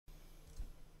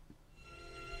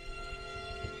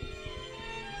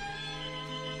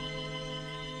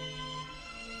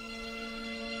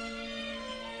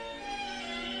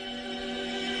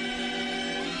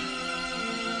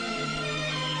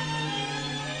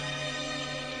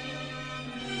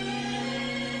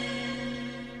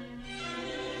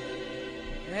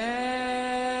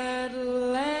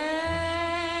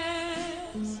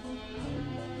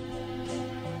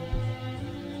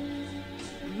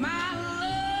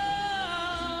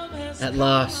At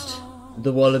last,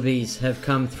 the Wallabies have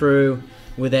come through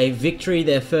with a victory,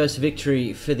 their first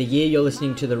victory for the year. You're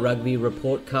listening to the Rugby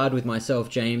Report Card with myself,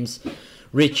 James,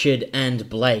 Richard and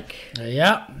Blake.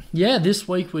 Yeah. This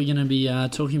week we're going to be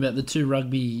talking about the two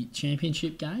rugby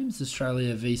championship games,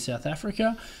 Australia v South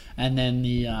Africa, and then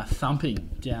the thumping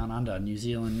down under, New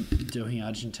Zealand doing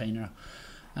Argentina.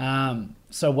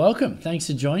 So welcome. Thanks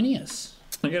for joining us.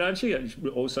 I'd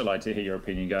also like to hear your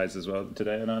opinion, guys, as well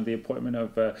today on the appointment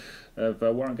of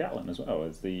Warren Gatland as well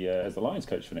as the Lions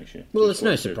coach for next year. Well, it's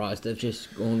no surprise they've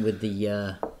just gone with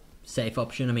the safe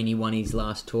option. I mean, he won his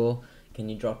last tour. Can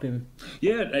you drop him?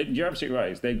 Yeah, you're absolutely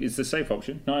right. It's the safe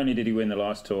option. Not only did he win the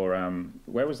last tour,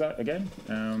 where was that again?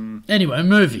 Anyway,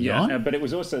 moving on. But it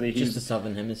was also just the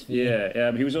Southern Hemisphere.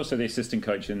 Yeah, he was also the assistant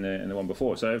coach in the one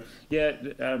before. So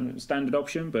standard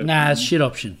option. But nah, it's shit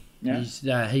option. Yeah. He's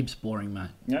heaps boring,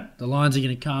 mate. Yeah. The Lions are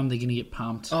going to come. They're going to get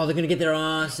pumped. Oh, they're going to get their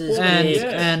asses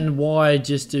and why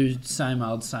just do same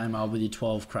old with your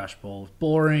 12 crash balls?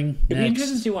 Boring. It'd be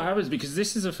interesting to see what happens, because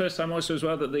this is the first time also as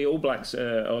well that the All Blacks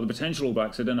or the potential All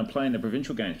Blacks are going to play in the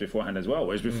provincial games beforehand as well.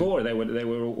 Whereas before they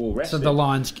were all rested. So the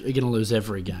Lions are going to lose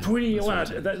every game. Pretty well.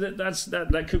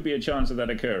 That could be a chance of that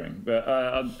occurring. But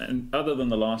and other than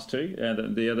the last two,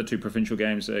 the other two provincial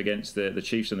games against the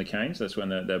Chiefs and the Canes, that's when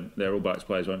their All Blacks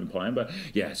players won't be playing. But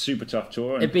yeah, super tough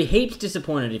tour. It'd be heaps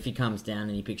disappointed if he comes down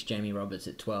and he picks Jamie Roberts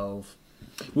at 12.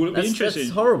 Well, it'd be interesting.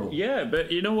 That's horrible. Yeah,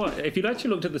 but you know what? If you'd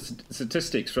actually looked at the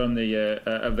statistics from the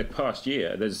of the past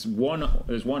year, there's one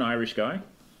Irish guy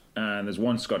and there's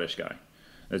one Scottish guy.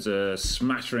 There's a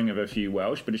smattering of a few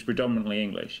Welsh, but it's predominantly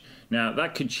English. Now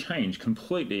that could change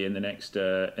completely in the next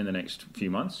few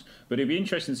months. But it'd be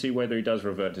interesting to see whether he does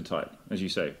revert to type, as you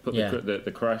say, put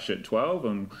the crash at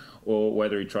 12, or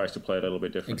whether he tries to play a little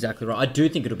bit different. Exactly right. I do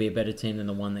think it'll be a better team than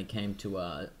the one that came to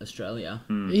Australia.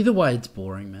 Either way, it's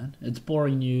boring, man. It's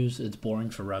boring news. It's boring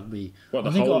for rugby. What,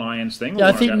 the whole Lions thing? Yeah,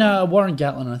 I think Warren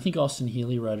Gatland. I think Austin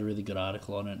Healy wrote a really good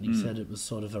article on it, and he said it was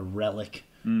sort of a relic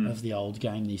of the old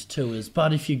game, these tours.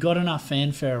 But if you got enough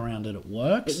fanfare around it, it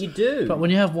works. But you do. But when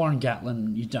you have Warren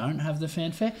Gatland, you don't have the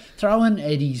fanfare. Throw in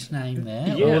Eddie's name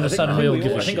there. Yeah, all of a sudden we all give a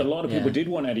shit. I think a lot of people did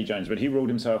want Eddie Jones, but he ruled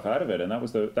himself out of it, and that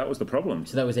was the problem.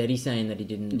 So that was Eddie saying that he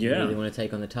didn't really want to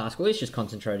take on the task. Well, he's just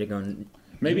concentrating on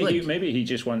Maybe he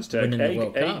just wants to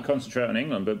A, concentrate on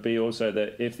England, but B, also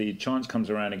that if the chance comes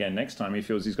around again next time, he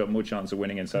feels he's got more chance of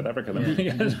winning in South Africa than he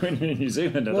has winning in New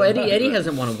Zealand. Well, Eddie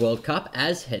hasn't won a World Cup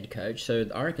as head coach, so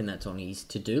I reckon that's on his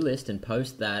to-do list, and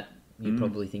post that, you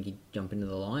probably think he'd jump into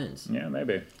the Lions. Yeah,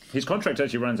 maybe. His contract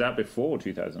actually runs out before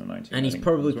 2019. And he's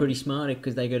probably pretty smart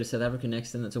because they go to South Africa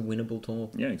next, and that's a winnable tour.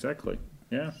 Yeah, exactly.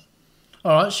 Yeah.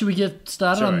 All right, should we get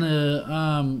started on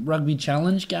the Rugby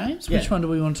Challenge games? Yeah. Which one do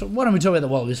we want to... Why don't we talk about the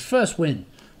Wallabies? First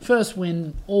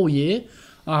win all year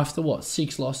after,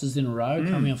 6 losses in a row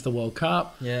coming off the World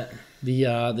Cup. Yeah.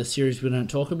 The series we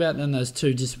don't talk about, then those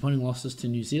 2 disappointing losses to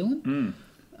New Zealand.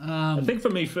 I think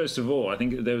for me, first of all, I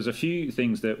think there was a few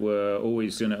things that were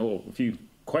always a few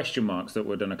question marks that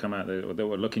were going to come out that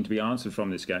were looking to be answered from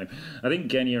this game. I think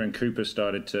Genia and Cooper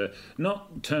started to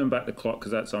not turn back the clock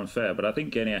because that's unfair, but I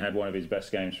think Genia had one of his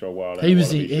best games for a while. He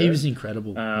was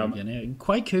incredible.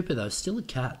 Quade Cooper though, still a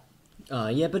cat.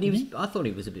 Yeah, but I thought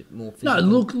he was a bit more physical. No, it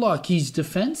looked like his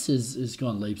defence has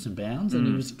gone leaps and bounds, and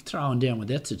he was throwing down with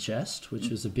Etzer chest, which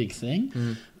was a big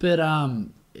thing. But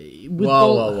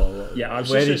Whoa. Yeah,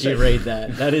 where did you read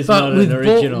that? That is not an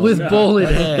original. With ball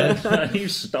in hand. You've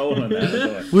stolen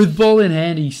that. With ball in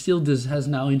hand, he still has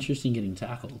no interest in getting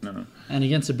tackled. No. And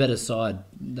against a better side,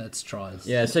 that's tries.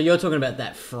 Yeah, so you're talking about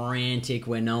that frantic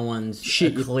where no one's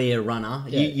a clear runner.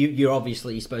 Yeah. You're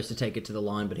obviously supposed to take it to the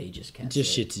line, but he just can't.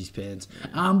 Just shits his pants.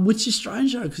 Which is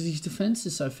strange, though, because his defence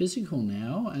is so physical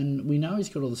now, and we know he's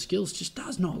got all the skills, just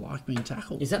does not like being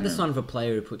tackled. Is that the sign of a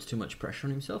player who puts too much pressure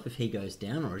on himself if he goes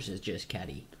down, or is it just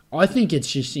catty? I think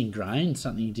it's just ingrained,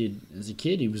 something he did as a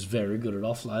kid. He was very good at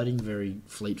offloading, very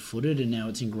fleet-footed, and now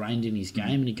it's ingrained in his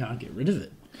game and he can't get rid of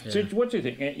it. Yeah. So what do you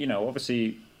think?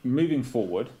 Obviously, moving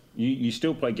forward, you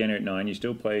still play Genia at 9, you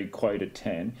still play Quade at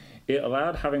 10. It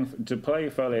allowed having to play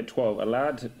Foley at 12,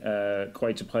 allowed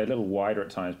Quade to play a little wider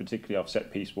at times, particularly off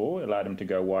set-piece ball. It allowed him to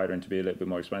go wider and to be a little bit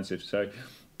more expansive. So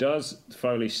does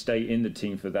Foley stay in the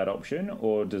team for that option,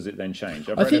 or does it then change?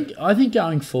 I think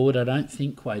going forward, I don't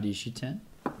think Quade is your 10.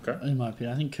 Okay. In my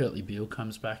opinion, I think Kurtley Beale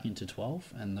comes back into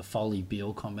 12, and the Foley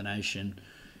Beale combination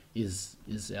is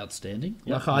outstanding.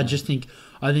 Yep. I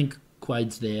think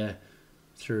Quade's there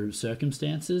through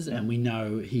circumstances, and we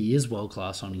know he is world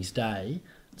class on his day.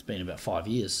 It's been about 5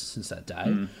 years since that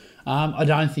day. I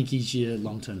don't think he's your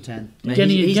long-term 10. Mate,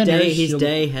 his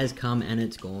day has come and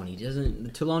it's gone. He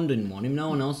doesn't. Toulon didn't want him. No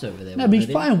one else over there. No, but he's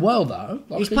wanted him. playing well though.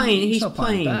 Like, He's not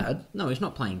playing bad. No, he's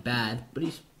not playing bad. But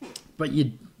he's. But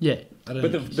I don't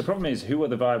But think the problem is, who are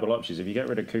the viable options? If you get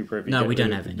rid of Cooper, We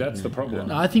don't have any. That's the problem.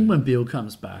 No, I think when Beale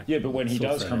comes back. Yeah, but when he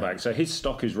sort does that come out. back, so his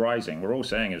stock is rising. We're all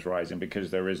saying is rising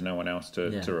because there is no one else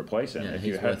to replace him. Yeah, If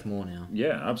he's you worth more now.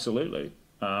 Yeah, absolutely.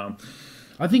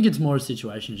 I think it's more a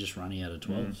situation just running out of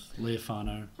 12s.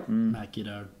 Leofano, Matt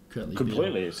Giddo, Kurtley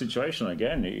Completely. It's situational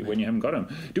again when you haven't got him.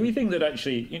 Do we think that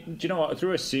actually, do you know what,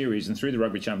 through a series and through the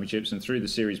rugby championships and through the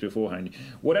series beforehand,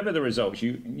 whatever the results,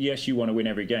 you want to win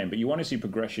every game, but you want to see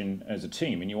progression as a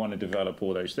team and you want to develop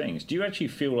all those things. Do you actually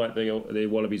feel like the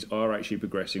Wallabies are actually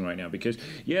progressing right now? Because,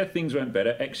 things went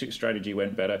better, exit strategy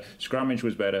went better, scrummage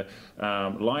was better,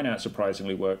 line out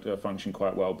surprisingly functioned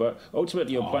quite well, but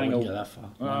ultimately you're playing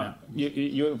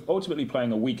you're ultimately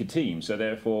playing a weaker team, so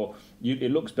therefore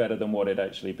it looks better than what it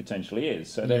actually potentially is.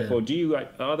 So therefore,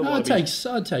 I'd take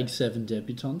 7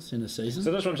 debutants in a season.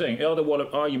 So that's what I'm saying.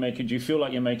 Do you feel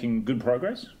like you're making good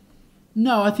progress?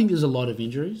 No, I think there's a lot of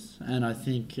injuries, and I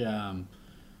think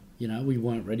we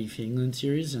weren't ready for England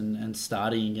series, and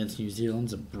starting against New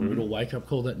Zealand's a brutal wake-up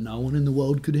call that no one in the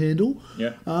world could handle.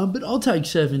 Yeah. But I'll take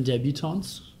 7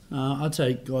 debutants. I'd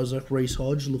take guys like Reece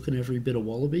Hodge looking every bit of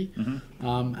Wallaby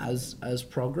as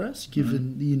progress,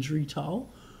 given the injury toll.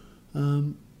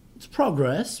 It's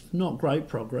progress, not great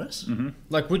progress.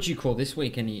 Like, would you call this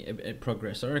week any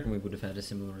progress? I reckon we would have had a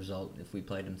similar result if we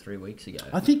played them 3 weeks ago.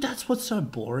 I think that's what's so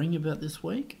boring about this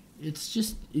week. It's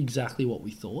just exactly what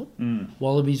we thought.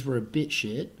 Wallabies were a bit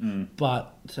shit,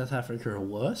 but South Africa are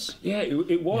worse. Yeah,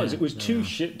 it was. It was two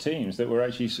shit teams that were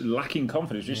actually lacking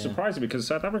confidence, which is surprising because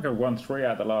South Africa won 3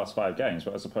 out of the last 5 games,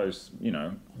 but I suppose,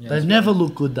 They've never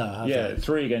looked good though, have they?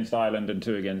 3 against Ireland and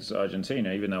 2 against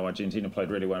Argentina, even though Argentina played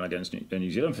really well against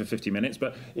New Zealand for 50 minutes.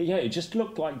 But it just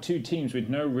looked like 2 teams with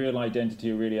no real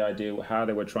identity or really idea how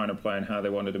they were trying to play and how they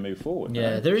wanted to move forward.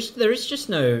 Yeah, there is just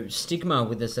no stigma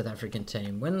with the South African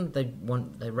team. When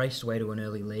they raced away to an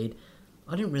early lead,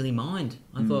 I didn't really mind.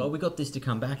 I thought, we got this to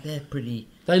come back. They're pretty.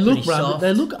 They look soft.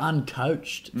 They look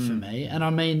uncoached for me, and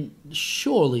I mean,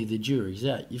 surely the jury's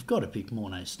out. You've got to pick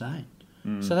Morné Steyn.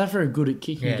 South Africa are good at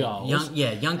kicking goals,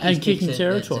 young and kicking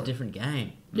territory. It's a different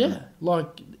game. Yeah,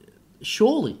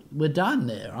 surely we're done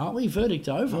there, aren't we? Verdict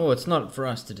over. Oh, it's not for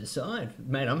us to decide,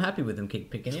 mate. I'm happy with them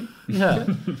picking him. Yeah.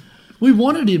 We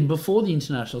wanted him before the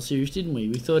international series, didn't we?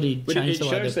 We thought he'd change the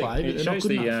way they play, but it they're not shows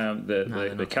good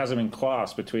enough. the chasm in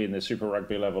class between the Super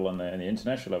Rugby level and the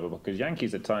international level, because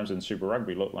Yankees at times in Super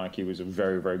Rugby looked like he was a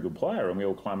very, very good player, and we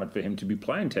all clamoured for him to be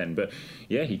playing 10. But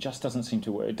he just doesn't seem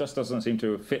to. It just doesn't seem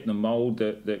to fit the mould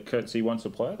that Coetzee wants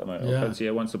to play at the moment. Yeah. Or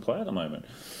Coetzee wants to play at the moment.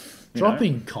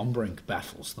 Dropping Combrink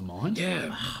baffles the mind.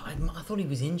 Yeah. I thought he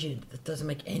was injured. That doesn't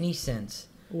make any sense.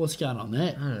 What's going on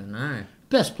there? I don't know.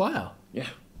 Best player. Yeah.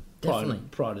 Definitely.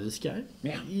 Prior to this game.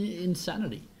 Yeah.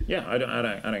 Insanity. Yeah, I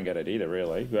don't get it either,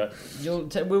 really. But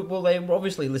Well, they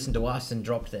obviously listened to us and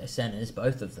dropped their centres,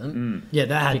 both of them. Yeah,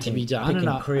 that had to be done. And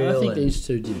I think these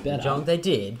two did better. They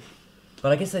did,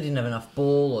 but I guess they didn't have enough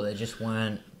ball, or they just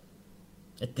weren't.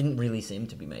 It didn't really seem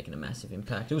to be making a massive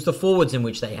impact. It was the forwards in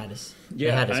which they had us. They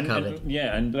had us covered.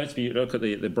 And look at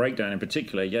the breakdown in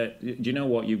particular. Yeah, do you know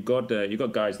what you've got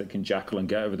guys that can jackal and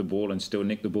get over the ball and still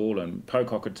nick the ball, and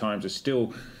Pocock at times is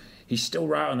still. He's still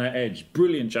right on that edge.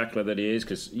 Brilliant jackler that he is,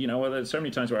 because there's so many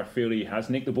times where I feel he has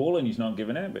nicked the ball and he's not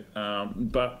giving it.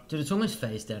 But dude, it's almost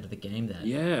phased out of the game.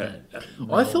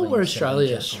 I thought where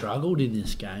Australia struggled in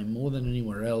this game more than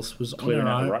anywhere else was clearing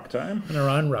out the ruck time, on our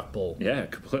own ruck ball. Yeah,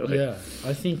 completely. Yeah,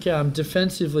 I think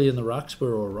defensively in the rucks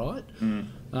we're all right.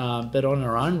 But on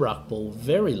our own ruck ball,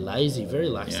 very lazy, very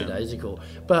lackadaisical.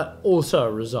 But also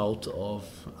a result of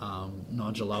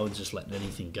Nigel Owens just letting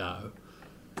anything go.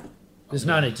 There's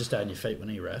no need to stay on your feet when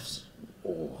he refs.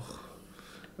 Oh,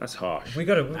 that's harsh. We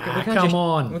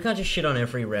can't just shit on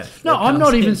every ref. No, I'm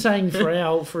not even saying for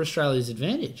Australia's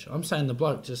advantage. I'm saying the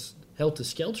bloke just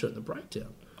helter-skelter at the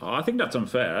breakdown. Oh, I think that's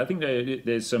unfair. I think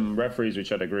there's some referees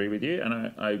which I'd agree with you, and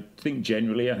I think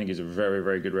generally he's a very,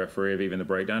 very good referee of even the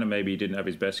breakdown, and maybe he didn't have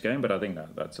his best game, but I think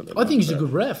that's a little. I think he's a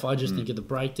good ref. I just think at the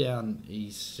breakdown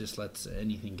he's just lets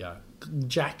anything go.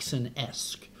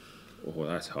 Jackson-esque. Oh,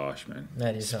 that's harsh, man.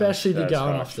 That is especially harsh. the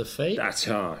going off the feet. That's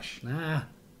harsh. Nah.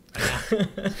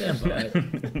 Stand by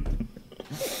it.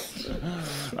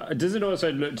 Does it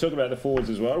also talk about the forwards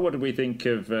as well? What do we think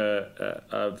of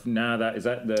now? That is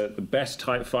that the best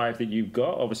type 5 that you've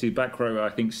got? Obviously, back row I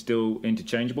think still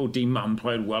interchangeable. D Munn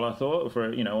played well, I thought.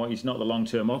 For he's not the long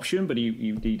term option, but he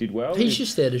did well. He's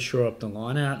just there to shore up the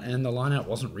line out, and the line out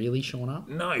wasn't really shorn up.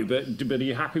 No, but are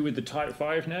you happy with the type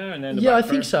 5 now? And then Yeah, I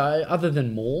think so. Other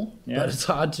than Moore, but it's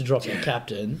hard to drop the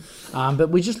captain. But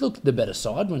we just looked the better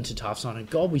side. Went to Tufts on, and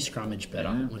God, we scrummaged better.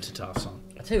 Went to Tufts on.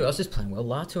 I tell you who else is playing well.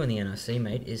 Latu in the NRC,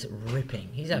 mate, is ripping.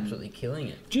 He's absolutely killing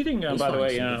it. Do you think, He's by the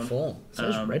way, finding some good form.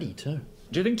 So he's ready too.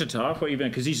 do you think Tatar, even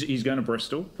because he's going to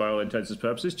Bristol by all intents and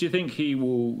purposes, do you think he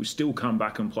will still come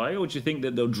back and play, or do you think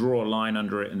that they'll draw a line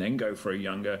under it and then go for a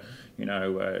younger,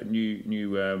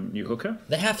 new hooker?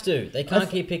 They have to. They can't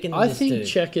keep picking. I this think dude.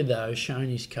 Checker though shown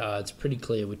his cards pretty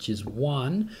clear, which is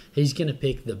one, he's going to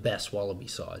pick the best Wallaby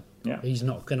side. Yeah. He's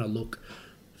not going to look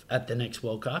at the next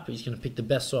World Cup. He's going to pick the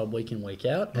best side week in, week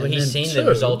out. Well, And he's then seen two- the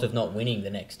result of not winning the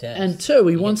next test. And two,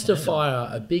 he wants to turned fire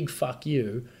a big fuck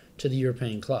you to the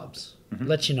European clubs.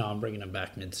 Let you know I'm bringing him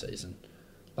back mid-season.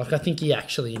 Like, I think he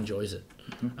actually enjoys it.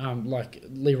 Like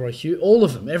Leroy Hughes, all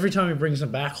of them. Every time he brings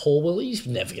them back, Horwell, he's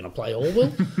never going to play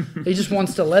Horwell. He just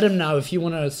wants to let him know if you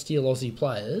want to steal Aussie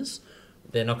players,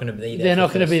 They're not going to be there. they're for not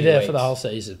the going to first be few there for the weeks. whole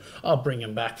season. I'll bring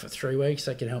him back for 3 weeks.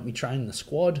 They can help me train the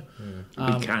squad.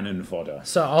 Be cannon fodder.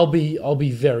 So I'll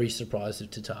be very surprised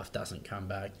if Tataf doesn't come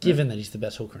back, given that he's the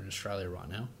best hooker in Australia right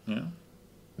now. Yeah.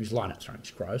 His line-up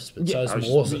strength's gross, but I so's was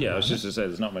Mawson. just, I was just to say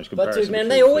there's not much But comparison. dude, man, between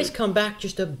they always the two. come back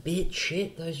just a bit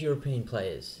shit. Those European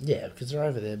players. Yeah, because they're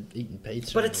over there eating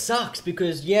pizza. But it sucks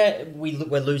because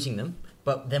we're losing them,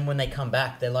 but then when they come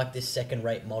back, they're like this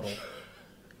second-rate model.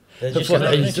 They're That's just what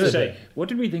gonna- they Let's just do. say, what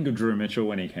did we think of Drew Mitchell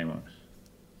when he came on?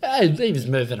 He was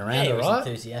moving around, he was alright.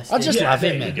 enthusiastic. I just Yeah, love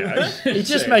there him, man. you go. He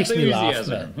just makes me laugh,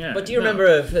 Enthusiasm. man. Yeah. But do you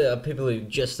remember, for people who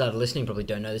just started listening probably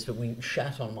don't know this, but we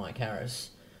shat on Mike Harris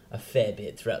a fair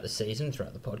bit throughout the season,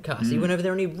 throughout the podcast. He went over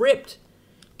there and he ripped.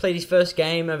 Played his first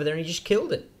game over there and he just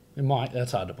killed it. Mike,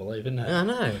 that's hard to believe, isn't it? I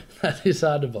know. That is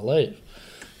hard to believe.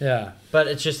 Yeah. But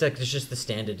it's just the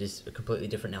standard is completely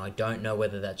different now. I don't know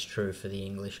whether that's true for the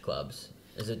English clubs.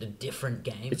 Is it a different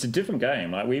game? It's a different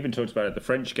game. Like we even talked about it. The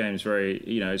French game is very,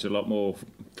 it's a lot more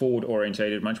forward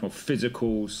orientated, much more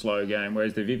physical, slow game.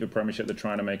 Whereas the Viva Premiership, they're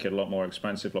trying to make it a lot more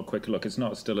expansive, a lot quicker. Look, it's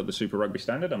not still at the Super Rugby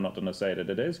standard. I'm not going to say that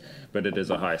it is, but it is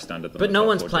a higher standard. Than But the no top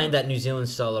one's four playing games. that New Zealand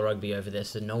style of rugby over there,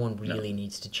 so no one really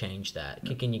needs to change that.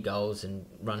 Kicking your goals and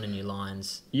running your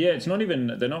lines. Yeah, it's not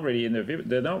even. They're not really in the.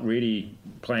 They're not really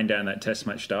playing down that Test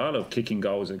match style of kicking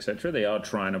goals, etc. They are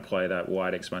trying to play that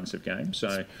wide, expansive game.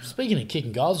 So Speaking of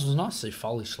kicking goals, it was nice to see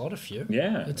Foley slot a few.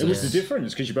 yeah, It's it was a- the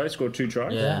difference because you both scored 2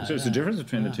 tries. Yeah. So it's the difference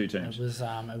between the two teams.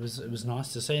 It was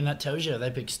nice to see, and that tells you they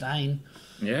picked Stain.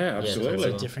 Yeah, It's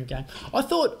absolutely. a different game. I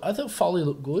thought Foley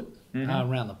looked good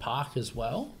around the park as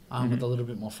well, with a little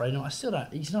bit more freedom. I still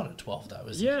don't. He's not at 12 though,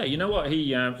 is he? Yeah, you know what?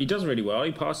 He does really well.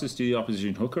 He passes to the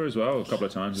opposition hooker as well a couple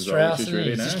of times as well, Strauss, which is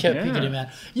really he nice. just kept Yeah. picking him out.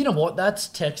 You know what? That's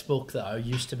textbook though.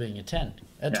 Used to being a 10.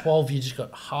 At Yeah. 12, you just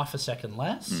got half a second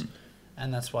less,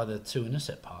 and that's why the 2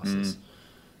 intercept passes.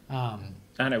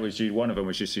 And it was one of them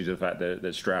was just due to the fact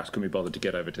that Strauss couldn't be bothered to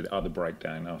get over to the other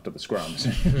breakdown after the scrums.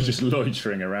 He was just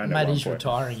loitering around. at Mate, one he's point.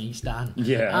 retiring. He's done.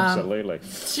 Yeah, absolutely.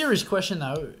 Serious question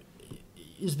though.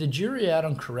 Is the jury out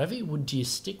on Karevi? Do you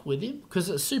stick with him? Because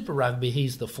at Super Rugby,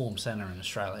 he's the form centre in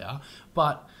Australia,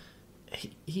 but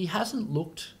he hasn't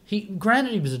looked.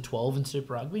 Granted, he was a 12 in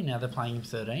Super Rugby. Now they're playing him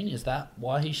 13. Is that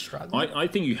why he's struggling? I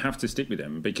think you have to stick with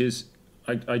him because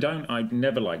I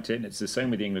never liked it. And it's the same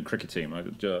with the England cricket team.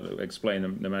 I'll explain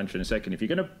the mantra in a second. If you're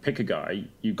going to pick a guy,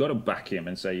 you've got to back him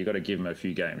and say you've got to give him a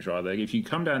few games, right? Like if you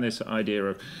come down this idea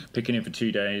of picking him for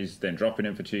 2 days, then dropping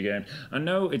him for 2 games, I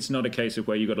know it's not a case of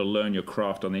where you've got to learn your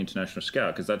craft on the international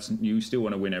scale because you still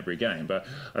want to win every game. But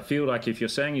I feel like if you're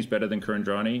saying he's better than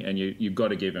Kurandrani and you've got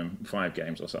to give him 5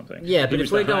 games or something. Yeah, He but was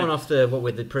if we're the high- going off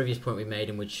the previous point we made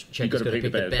in which You've Check's got to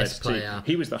pick the best team. player.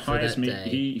 He was the for highest. that day.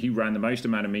 He ran the most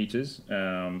amount of meters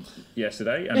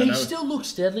yesterday. And Yeah, I he know, still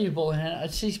looks deadly with ball in hand.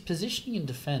 It's his positioning in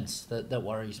defence that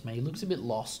worries me. He looks a bit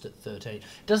lost at 13.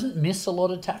 Doesn't miss a lot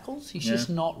of tackles. He's just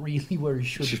not really where he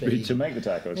should be. to make the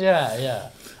tackles. Yeah.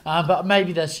 But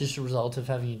maybe that's just a result of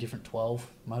having a different 12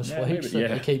 most Yeah, weeks. maybe, That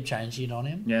yeah. they keep changing it on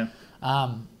him. Yeah.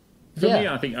 For me,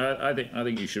 I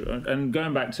think you should. And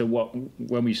going back to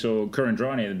when we saw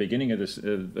Kurandrani at the beginning of this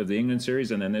of the England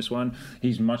series, and then this one,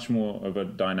 he's much more of a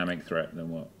dynamic threat than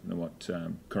what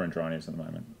Kurandrani is at the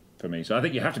moment for me. So I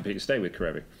think you have to stay with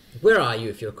Karevi. Where are you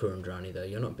if you're Kurandrani though?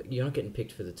 You're not getting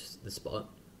picked for the spot.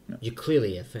 No. You're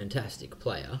clearly a fantastic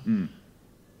player.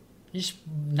 You just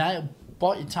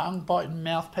bite your tongue, bite your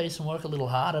mouthpiece, and work a little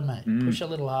harder, mate. Push a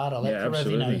little harder. Let Yeah, Karevi know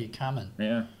absolutely. you're coming.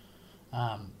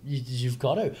 Yeah. You've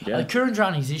got to. Yeah.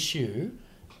 Kurandrani's issue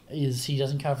is he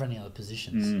doesn't cover any other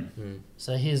positions.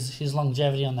 So his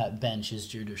longevity on that bench is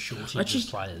due to shortage of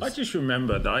players. I just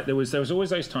remember that there was always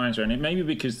those times where, and it maybe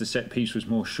because the set piece was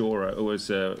more surer, it was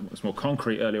more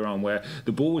concrete earlier on, where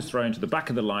the ball was thrown to the back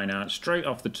of the line out, straight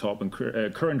off the top, and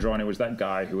Kurandrani was that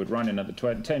guy who would run in at the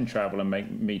 10 travel and make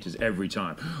meters every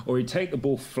time, or he'd take the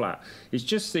ball flat. It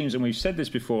just seems, and we've said this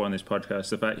before on this podcast,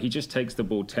 the fact he just takes the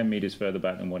ball 10 meters further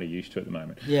back than what he used to at the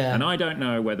moment. Yeah. And I don't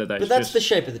know whether that's But that's just... the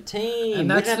shape of the team. And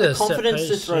We that's don't have the the set confidence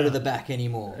to piece, throw yeah. to the back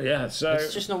anymore. Yeah, so...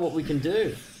 It's just not what we can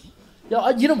do.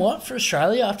 Yeah, you know what? For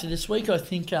Australia, after this week, I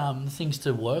think the things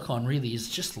to work on really is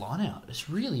just line out. It's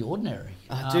really ordinary.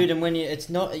 Dude, and when you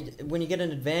get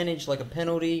an advantage like a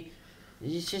penalty,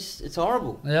 it's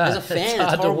horrible. Yeah, As a fan, it's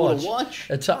hard horrible to watch.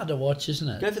 It's hard to watch, isn't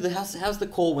it? Go for how's the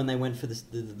call when they went for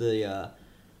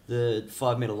the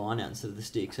 5 metre line out instead of the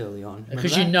sticks early on? Remember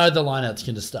Because that? you know the lineout's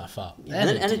going to stuff up. And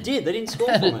it did. They didn't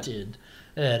score And from it did.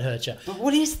 Yeah, it hurt you. But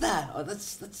what is that?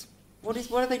 What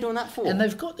are they doing that for? And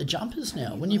they've got the jumpers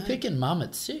now. When you're picking mum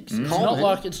at 6, it's Coleman,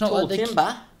 not like they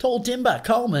Timber. tall timber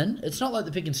Coleman. It's not like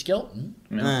they're picking Skelton.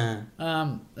 No.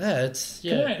 It's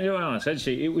Can I be honest,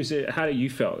 actually, it was how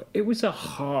you felt. It was a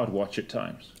hard watch at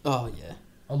times. Oh yeah.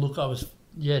 Oh look,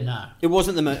 no. It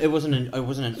wasn't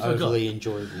an overly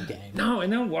enjoyable game. No,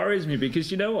 and that worries me because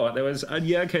you know what? There was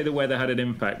the weather had an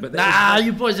impact, but there Nah, was,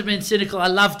 you boys have been cynical. I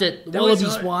loved it. The was Wallabies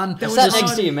hard- won. there I was sat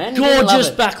next to you, man. You didn't Gorgeous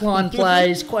love it. backline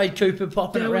plays. Quade Cooper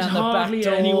popping there was around the back hardly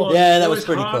door. anyone. Yeah, that There was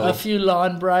pretty hardly- cool. A few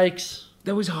line breaks.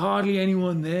 There was hardly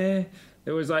anyone there.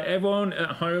 There was like everyone at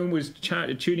home was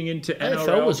tuning into AFL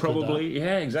NRL was good, probably.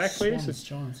 Yeah, exactly.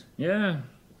 Swans. Yeah.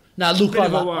 No, look, Bit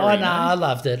of a worry, I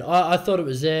loved it. I thought it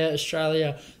was there.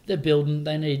 Australia, they're building.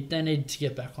 They need to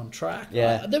get back on track.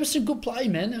 Yeah. There was some good play,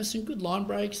 man. There was some good line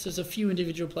breaks. There's a few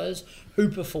individual players.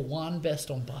 Hooper for one,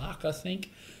 best on Bark, I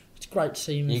think. It's great to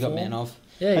see him in You got form. man of.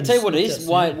 Yeah, I tell you what it he's is.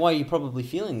 outstanding. Why you're probably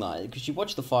feeling like because you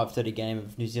watched the 5:30 game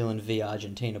of New Zealand v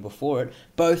Argentina before it.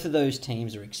 Both of those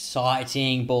teams are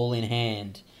exciting, ball in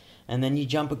hand, and then you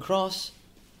jump across.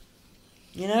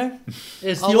 You know,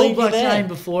 It's I'll the All leave you Blacks there. game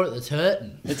before it that's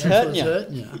hurting. it's That's hurting what's you.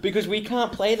 hurting you. Because we can't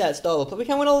play that style of play. We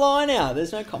can't win a line out.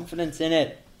 There's no confidence in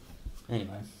it.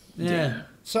 Anyway, Yeah.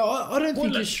 So I don't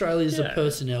think Well, Australia's a yeah.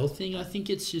 personnel thing. I think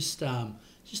it's just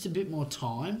a bit more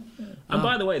time. And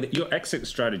by the way, your exit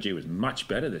strategy was much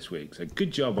better this week. So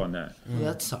good job on that. Well,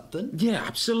 that's something. Yeah,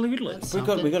 absolutely.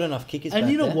 we got enough kickers. And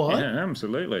back you know there. what? Yeah,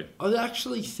 absolutely. I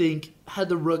actually think had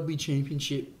the rugby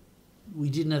championship, we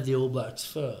didn't have the All Blacks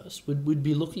first, we'd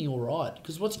be looking all right.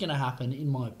 Because what's going to happen, in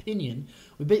my opinion,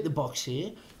 we beat the Box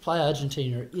here, play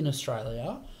Argentina in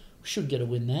Australia, we should get a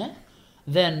win there.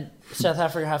 Then South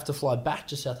Africa have to fly back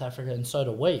to South Africa, and so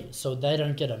do we. So they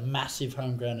don't get a massive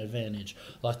home ground advantage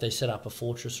like they set up a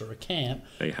fortress or a camp.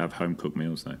 They have home cooked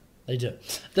meals though. They do.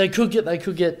 We could get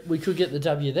the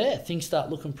W there. Things start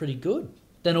looking pretty good.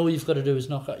 Then all you've got to do is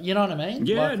knock out. You know what I mean?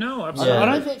 Yeah, no, absolutely. I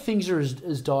don't think things are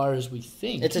as dire as we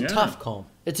think. It's a Yeah. tough comp.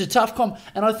 It's a tough comp,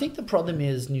 and I think the problem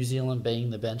is New Zealand being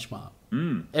the benchmark.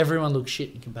 Everyone looks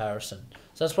shit in comparison.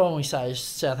 So that's why when we say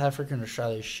South Africa and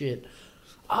Australia is shit,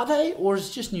 are they, or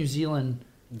is just New Zealand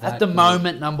That at the good.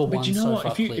 moment number But one you know so what?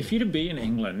 far clear? If you'd have been in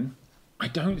England, I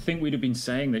don't think we'd have been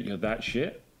saying that you're that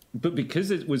shit. But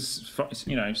because it was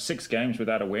 6 games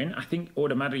without a win, I think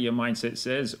automatically your mindset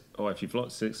says, oh, if you've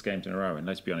lost 6 games in a row, and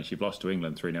let's be honest, you've lost to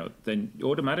England 3-0, then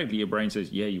automatically your brain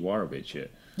says, yeah, you are a bit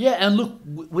shit. Yeah, and look,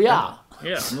 we are.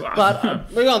 Yeah.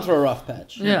 But We're going through a rough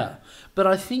patch. yeah, but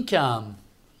I think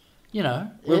We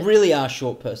really are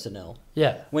short personnel.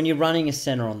 yeah, When you're running a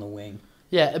centre on the wing.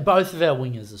 yeah. Both of our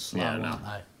wingers are slow, Yeah, no. aren't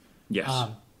they? yes.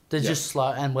 They're just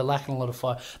slow, and we're lacking a lot of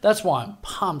fire. That's why I'm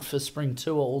pumped for spring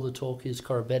tour. All the talk is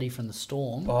Corabetti from the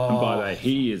Storm. And by the way,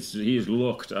 he is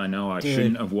looked. I know I Dude.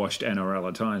 shouldn't have watched NRL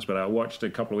at times, but I watched a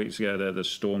couple of weeks ago the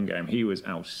Storm game. He was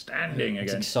outstanding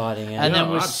It's against. exciting. And Yeah, then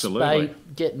with absolutely.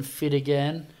 Spate getting fit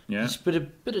again, Yeah. just bit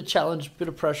of challenge, bit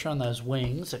of pressure on those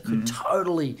wings that could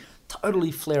totally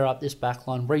flare up this back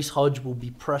line. Reece Hodge will be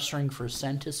pressuring for a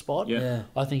centre spot. Yeah.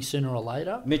 I think sooner or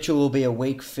later. Mitchell will be a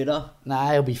week fitter. Nah,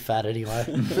 he'll be fat anyway.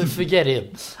 Forget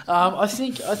him. I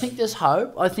think there's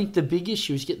hope. I think the big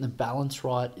issue is getting the balance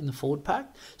right in the forward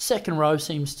pack. Second row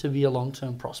seems to be a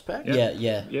long-term prospect. Yeah.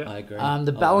 Yeah, I agree.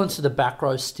 The balance of the back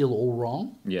row is still all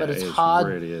wrong. Yeah, but it's it is, hard.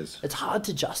 really is. It's hard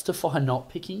to justify not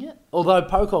picking it. Although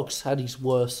Pocock's had his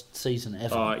worst season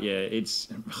ever. Oh yeah, it's.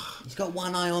 He's got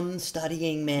one eye on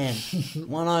studying, man.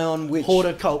 One eye on which...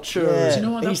 Horticulture. Yeah. you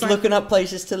know what, He's that looking up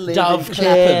places to live Dove in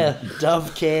care. Clapham.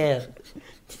 Dove care.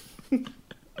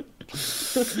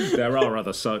 There are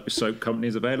other soap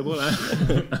companies available,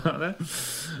 aren't there?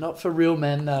 Not for real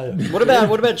men, though. What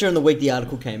about during the week the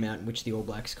article came out in which the All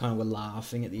Blacks kind of were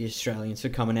laughing at the Australians for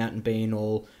coming out and being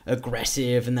all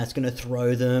aggressive and that's going to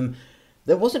throw them.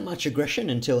 There wasn't much aggression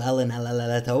until Alan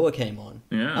Alaalatoa came on.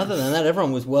 Yeah. Other than that,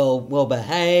 everyone was well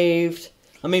behaved.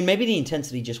 I mean, maybe the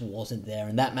intensity just wasn't there.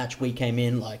 And that match we came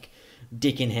in like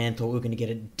dick in hand, thought we were going to get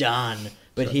it done.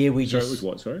 But here we just... So it was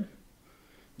what, sorry?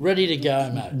 Ready to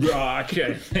go, mate. Right,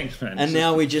 okay, thanks, man. And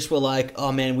now we just were like,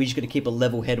 oh man, we just got to keep a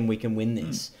level head and we can win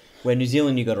this. Where New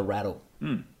Zealand, you got to rattle.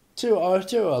 Two I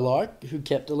like who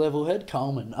kept a level head,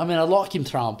 Coleman. I mean, I like him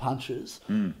throwing punches,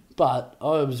 but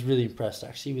I was really impressed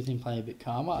actually with him playing a bit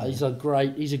calmer. He's a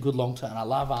good long term. I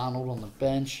love Arnold on the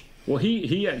bench. Well,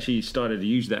 he actually started to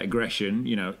use that aggression,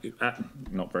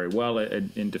 not very well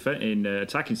in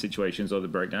attacking situations or the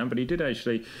breakdown, but he did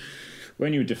actually.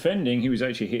 When you were defending, he was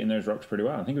actually hitting those rocks pretty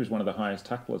well. I think he was one of the highest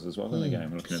tacklers as well in the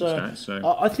game, looking at the stats.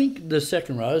 So. I think the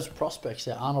second row's prospects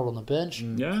there, Arnold on the bench,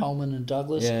 Coleman and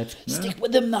Douglas. Yeah, Stick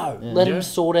with them, though. Let him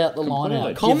sort out the line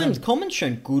out. Coleman's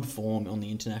shown good form on the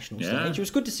international stage. It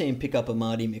was good to see him pick up a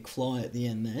Marty McFly at the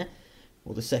end there.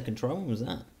 Or the second try, when was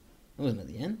that? That wasn't at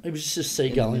the end. He was just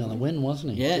seagulling on the win,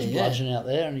 wasn't he? Yeah, just bludgeoning out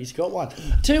there, and he's got one.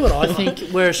 Tell you what, I think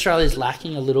where Australia's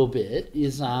lacking a little bit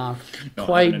is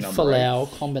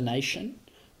Quaid-Folau combination.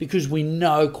 Because we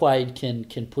know Quaid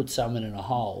can put someone in a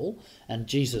hole, and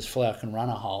Jesus, Folau can run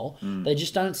a hole. They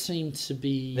just don't seem to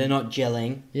be... They're not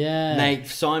gelling. Yeah. Mate,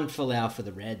 sign Folau for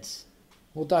the Reds.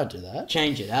 Well, don't do that.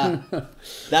 Change it up.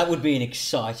 That would be an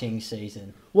exciting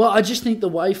season. Well, I just think the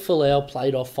way Folau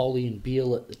played off Foley and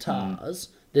Beale at the Tars...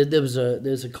 There's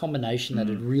a combination that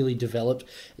had really developed.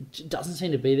 It doesn't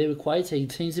seem to be there with Quaid. So he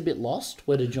seems a bit lost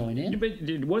where to join in. Yeah,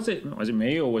 but was it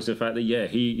me, or was it the fact that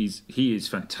he is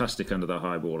fantastic under the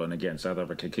high ball, and again South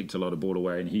Africa kicked a lot of ball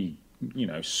away, and he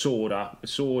soared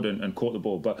and caught the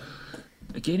ball, but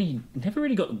again he never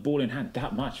really got the ball in hand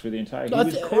that much for the entire.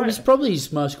 It was probably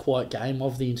his most quiet game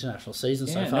of the international season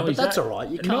so far, but that's all right.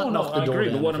 You can't knock the door I agree,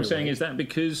 down. but what I'm saying is that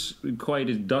because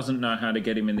Quaid doesn't know how to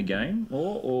get him in the game,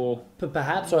 or but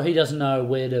perhaps, or he doesn't know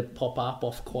where to pop up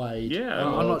off Quaid. Yeah,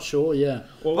 I'm not sure. Yeah,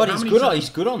 but he's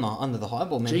good under the high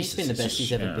ball, man. Jesus, he's been the best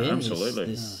he's ever been.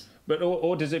 Absolutely. But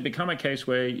or does it become a case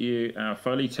where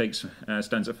Foley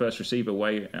stands at first receiver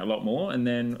way a lot more, and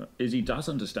then he does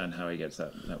understand how he gets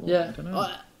that ball? Yeah, I don't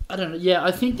know. I don't know. Yeah,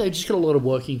 I think they've just got a lot of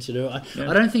working to do.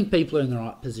 I don't think people are in the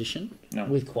right position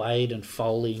with Quaid and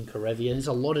Foley and Karevia. There's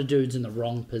a lot of dudes in the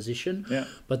wrong position,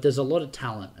 but there's a lot of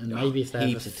talent. And maybe if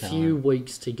they have a few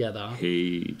weeks together...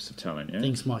 Heaps of talent, yeah.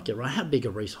 Things might get right. How big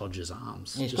are Reece Hodges'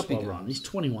 arms? Yeah, He's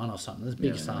 21 or something. That's the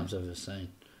biggest arms I've ever seen.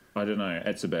 I don't know.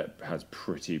 Etzebeth has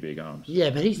pretty big arms. Yeah,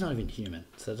 but he's not even human,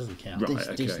 so it doesn't count. Right,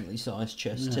 okay. Decently sized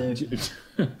chest too.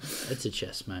 It's a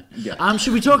chest, mate. Yeah.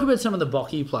 Should we talk about some of the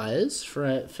Bocky players for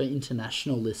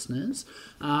international listeners?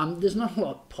 There's not a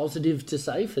lot positive to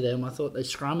say for them. I thought they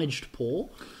scrummaged poor.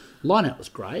 Line-out was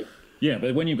great. Yeah,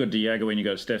 but when you've got Diago, when you've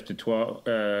got Steph to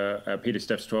 12, Peter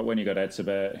Steph's 12, when you've got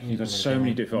Etzebeth, you've got so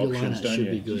many different options, don't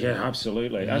you? Good, yeah,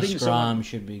 absolutely. I think scrum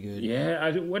should be good. Yeah,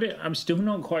 I'm still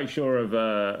not quite sure of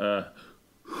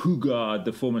Hugard,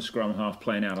 the former scrum half,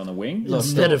 playing out on the wing.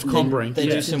 Instead of Combrink. They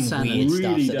do some weird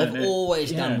stuff. Really They've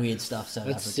always done weird stuff, South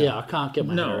Africa. Yeah, I can't get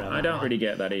my head around that. No, I don't really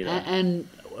get that either. And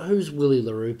who's Willie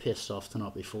LaRue pissed off to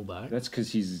not be fullback? That's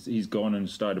because he's gone and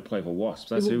started to play for Wasps.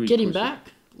 That's who he's get him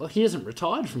back. Like, he hasn't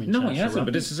retired from international No, he hasn't,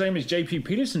 rugby. but it's the same as JP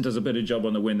Peterson does a better job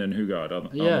on the wing than Hugard on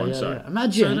one side. Yeah.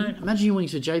 Imagine your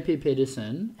wings were JP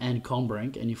Peterson and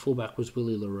Combrink, and your fullback was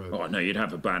Willie LaRue. Oh, no, you'd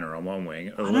have a banner on one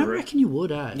wing. I don't reckon you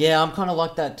would, eh? Yeah, I'm kind of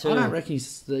like that too. I don't reckon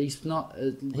he's not...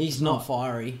 he's not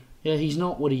fiery. Yeah, he's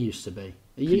not what he used to be.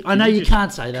 I know you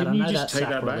can't say that. I know that's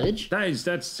sacrilege. That's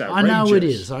outrageous. I know it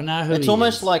is. I know who It's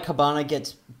almost like Habana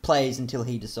plays until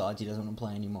he decides he doesn't want to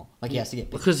play anymore. Like, he has to get...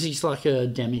 Because he's like a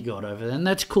demigod over there, and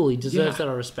that's cool. He deserves that.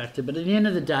 I respect it. But at the end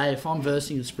of the day, if I'm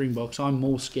versing the Springboks, I'm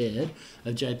more scared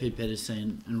of JP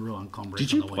Peterson and Ruan Combrink.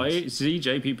 Did you see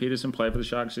JP Peterson play for the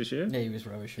Sharks this year? Yeah, he was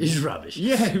rubbish. He's rubbish.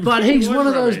 Yeah, but he's one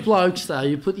of those blokes, though.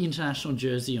 You put the international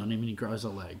jersey on him and he grows a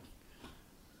leg.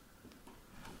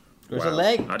 Grows a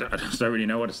leg. I just don't really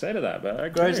know what to say to that, but okay.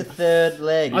 Grows a third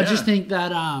leg. I just think that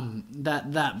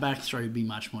that back three would be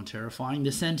much more terrifying.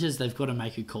 The centres, they've got to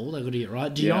make a call. They've got to get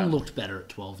right. De Jong looked better at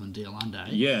 12 than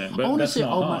Diolande. Yeah, but that's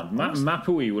not hard.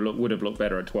 Mapui would have looked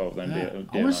better at 12 than Diolande.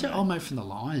 I want to say old mate from the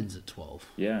Lions at 12.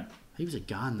 Yeah. He was a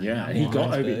gun. Yeah, he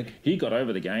got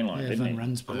over the gain line, didn't he? Van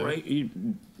Rensburg. Great.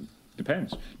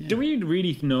 Depends. Do we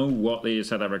really know what the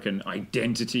South African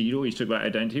identity? You always talk about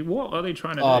identity. What are they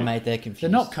trying to do? Oh, mate, they're confused. They're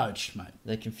not coached, mate.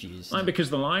 They're confused. Like, because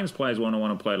the Lions players want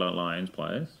to play like Lions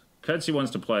players. Coatsy wants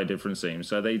to play a different team,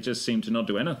 so they just seem to not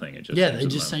do anything. It just Yeah, seems they at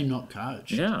the just moment. seem not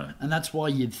coached. Yeah. And that's why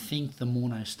you'd think the more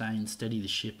they stay and steady the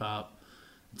ship up,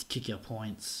 to kick your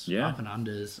points, Yeah. up and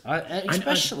unders.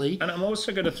 Especially... And I'm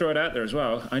also going to throw it out there as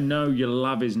well. I know you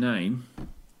love his name.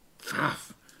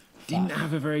 Faf. Didn't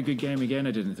have a very good game again,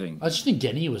 I didn't think. I just think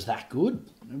Genny was that good.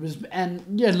 It was, and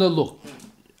yeah, look,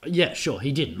 yeah, sure,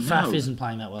 he didn't. Faf isn't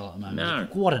playing that well at the moment. No.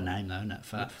 What a name though, isn't it?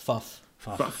 Faf. Fuff.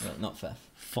 Fuff. No, not Faff.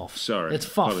 Fuff. Sorry. It's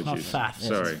Fuff, Apologies. not Faf. Yes,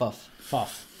 Sorry. it's Fuff.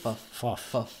 Fuff. Fuff. Fuff.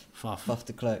 Fuff. Fuff. Fuff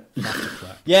de Klerk. Fuff de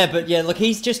Klerk. Yeah, but yeah, look,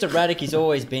 he's just erratic. He's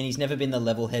always been. He's never been the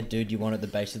level head dude you want at the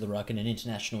base of the ruck in an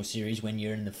international series when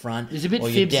you're in the front. He's a bit or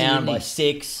you're fibsy, down isn't by he?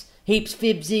 6. Heaps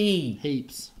fibsy.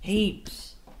 Heaps.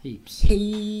 Heaps. Heaps.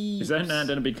 Heaps. Is that now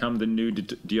going to become the new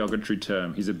derogatory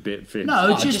term? He's a bit fit. No,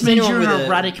 it Oh, just just means anyone you're an with a-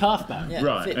 erratic halfback. Yeah,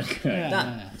 Right, fit. okay. Yeah,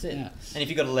 Done. yeah, That's it. yeah. And if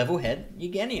you've got a level head,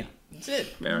 you're Genia. That's it.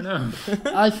 Fair enough.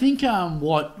 I think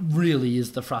what really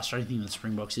is the frustrating thing with the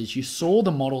Springboks is you saw the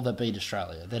model that beat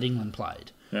Australia, that England played.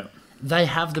 Yeah. They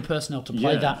have the personnel to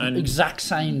play Yeah, that and exact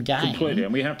same game. Completely.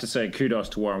 And we have to say kudos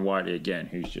to Warren Whiteley again,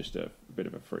 who's just a bit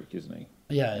of a freak, isn't he?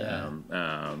 Yeah.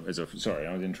 Sorry,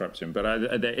 I was interrupting him. But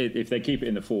if they keep it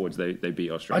in the forwards, they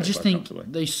beat Australia. I just quite think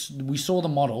comfortably. we saw the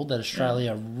model that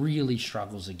Australia really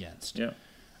struggles against. Yeah.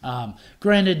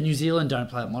 Granted, New Zealand don't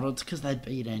play that model. It's because they'd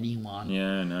beat anyone.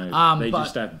 Yeah, no. They but-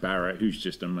 just have Barrett, who's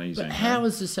just amazing. But how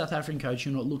is the South African coach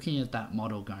not looking at that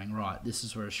model going, right, this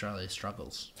is where Australia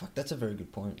struggles? Fuck, that's a very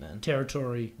good point, man.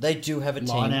 Territory. They do have a team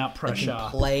Line-out that pressure. can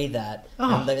play that,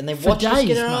 Oh, and they for watch us days,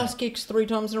 get our mate. ass kicked 3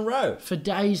 times in a row. For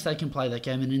days they can play that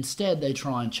game, and instead they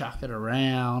try and chuck it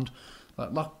around.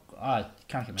 Like I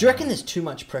can't get. Do you reckon there's too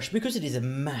much pressure? Because it is a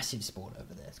massive sport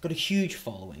over there. It's got a huge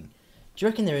following. Do you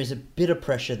reckon there is a bit of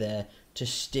pressure there to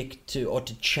stick to or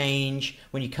to change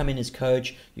when you come in as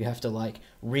coach? You have to like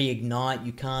reignite.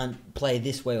 You can't play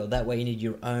this way or that way. You need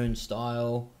your own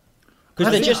style. Because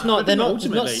I they're think- just not. They're not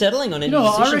ultimately- settling on any I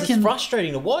decisions. reckon It's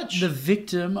frustrating to watch. the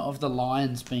victim of the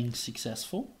Lions being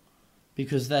successful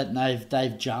because that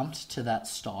they've jumped to that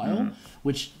style,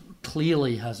 which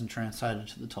clearly hasn't translated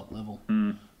to the top level.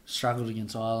 Struggled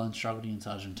against Ireland, struggled against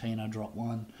Argentina, dropped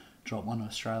one to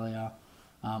Australia.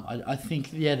 I think,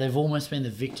 they've almost been the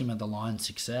victim of the Lions'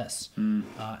 success.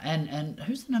 And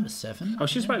who's the number 7? I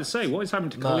was just about to say, what is happening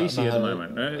to Khaleesi at the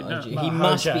moment? He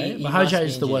must be. He must Mahojay be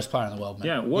is the injured. worst player in the world, man.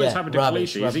 Yeah, what has happened to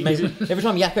rubbish, Khaleesi? rubbish. Every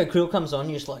time Yakko Krill comes on,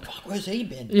 you're just like, fuck, where's he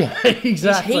been? Yeah,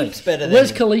 exactly. heaps better than Where's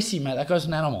him. Khaleesi, mate? That guy's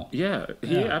an animal. Yeah,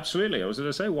 absolutely. I was going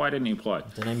to say, why didn't he play?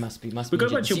 The name must be. But go injured.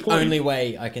 back It's to the your point. only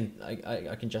way I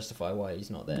can justify why he's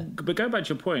not there. But go back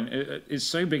to your point. It's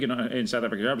so big in South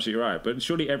Africa. You're absolutely right. But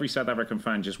surely every South African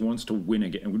fan just wants to win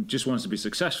again. Just wants to be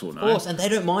successful. No? Of course, and they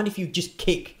don't mind if you just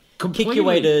kick Completely. your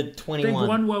way to They've 21.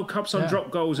 won World Cups on Yeah.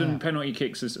 drop goals and penalty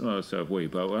kicks. Well, so have we,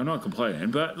 but we're not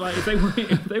complaining. But like,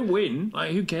 if they win,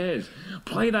 like, who cares?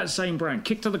 Play that same brand,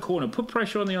 kick to the corner, put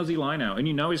pressure on the Aussie line out, and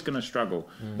you know he's going to struggle.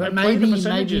 But Like, play the maybe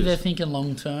percentages. they're thinking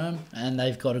long term, and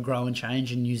they've got to grow and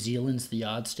change. And New Zealand's the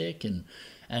yardstick, and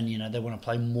they want to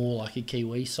play more like a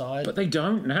Kiwi side. But they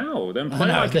don't now. Then I play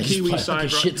know, like they a just Kiwi play side. like a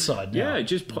shit side now.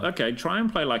 Yeah, try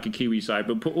and play like a Kiwi side,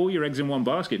 but put all your eggs in one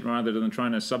basket rather than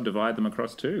trying to subdivide them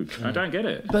across 2. I don't get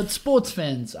it. But sports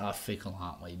fans are fickle,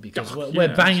 aren't we? Because Oh, we're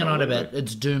yeah, banging on absolutely. about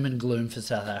it's doom and gloom for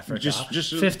South Africa.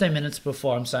 Just 15 minutes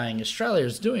before I'm saying Australia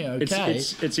is doing okay.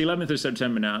 It's 11th of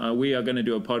September now. We are going to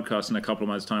do a podcast in a couple of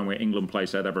months' time where England play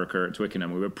South Africa at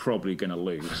Twickenham. We were probably going to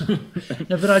lose.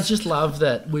 No, but I just love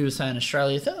that we were saying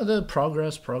Australia, the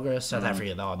progress. South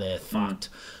Africa, they're fucked.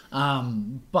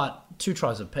 But 2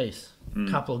 tries apiece.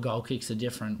 Couple of goal kicks are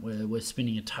different. We're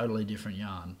spinning a totally different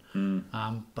yarn.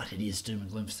 But it is doom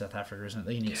and gloom for South Africa, isn't it?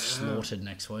 They're going to get slaughtered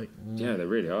next week. Yeah, they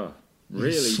really are.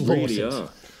 Really Slaughtered. are.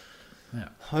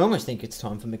 I almost think it's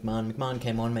time for McMahon. McMahon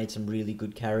came on, made some really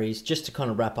good carries. Just to kind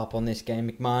of wrap up on this game,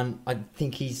 McMahon, I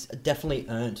think he's definitely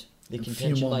earned the A few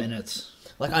contention. more minutes.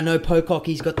 Like, I know Pocock,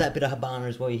 he's got that bit of Habana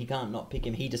as well. He can't not pick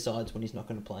him. He decides when he's not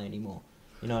going to play anymore.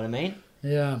 You know what I mean?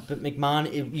 Yeah. But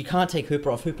McMahon, you can't take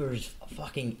Hooper off. Hooper is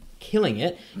fucking killing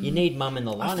it. You need Mum in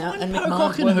the line out, and Pocock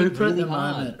McMahon's and working Hooper really at the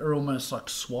hard. moment are almost like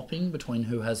swapping between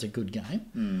who has a good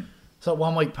game. So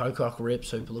 1 week Pocock rips,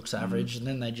 Hooper looks average, and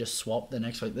then they just swap the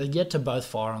next week. They get to both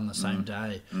fire on the same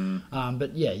day.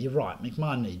 But yeah, you're right.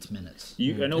 McMahon needs minutes.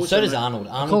 And So does Arnold.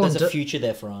 call Arnold, there's him a future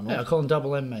there for Arnold. Yeah, I call him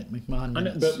double M, mate. McMahon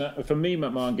minutes. But for me,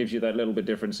 McMahon gives you that little bit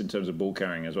difference in terms of ball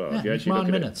carrying as well. Yeah, If you actually McMahon look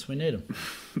at minutes. We need them.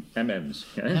 it, MMs.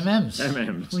 Yeah?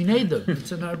 MMs. We need them.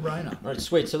 It's a no-brainer. Right,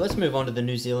 sweet. So let's move on to the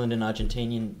New Zealand and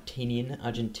Argentina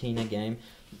game.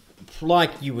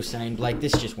 Like you were saying, Blake,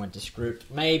 this just went to script.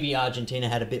 Maybe Argentina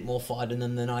had a bit more fight in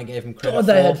them than I gave them credit God,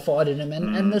 for. they had fight in them,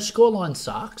 and the scoreline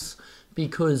sucks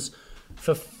because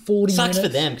for 40 Sucks minutes, for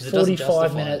them because it doesn't 45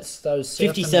 justify minutes, those South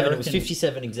 57. It was American-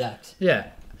 57 exact. Yeah,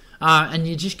 and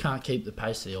you just can't keep the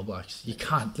pace of the All Blacks. You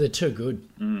can't. They're too good.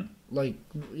 Like,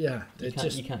 yeah, You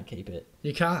can't keep it.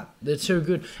 you can't. They're too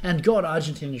good. And God,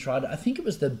 Argentina tried. I think it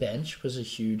was the bench was a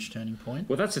huge turning point.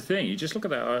 Well, that's the thing. You just look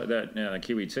at that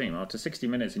Kiwi team. After 60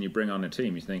 minutes and you bring on a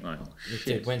team, you think, like, oh, shit.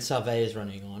 Dude, when Sarve is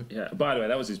running on, Yeah. By the way,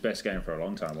 that was his best game for a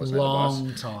long time, wasn't it?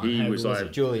 Long time. He How was good was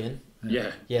like, Julian.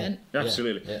 yeah, Yeah,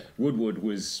 absolutely. Yeah. Woodward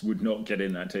would not get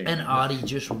in that team. And Artie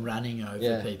just running over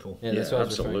Yeah. people. Yeah, that's Yeah, what I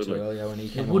was referring absolutely. to earlier when he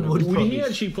came Woodward on. Would he probably-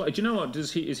 actually play? Do you know what?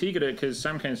 Is he going to? Because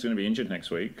Sam Cane's going to be injured next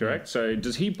week, correct? So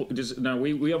does he? Now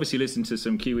we obviously listened to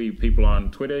some Kiwi people on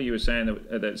Twitter. You were saying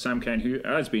that Sam Cane, who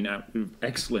has been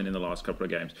excellent in the last couple of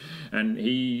games, and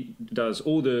he does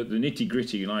all the nitty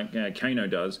gritty like Kano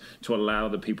does to allow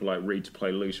the people like Reid to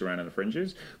play loose around in the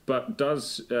fringes. But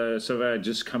does Surveyor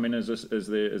just come in as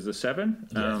the seven?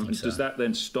 Yeah, I think so. Does that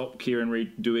then stop Kieran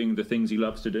Reid doing the things he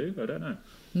loves to do? I don't know.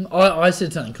 I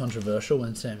said something controversial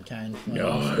when Sam Cane went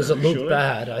off because it looked Surely.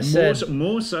 bad. I said,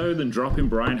 More so than dropping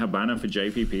Brian Habana for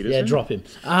JP Peterson. yeah, drop him.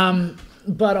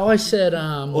 But I said,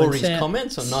 Or when his Sam,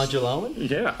 comments on Nigel Owen.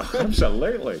 Yeah,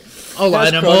 absolutely. I'll How's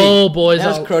own them Crotty? all, boys.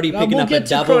 How's I'll- Crotty picking we'll up a get to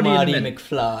double Crotty in a Marty minute.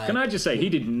 McFly? Can I just say, he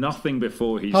did nothing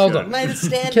before he Hold showed. on. Mate, it's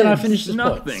standards. Can I finish this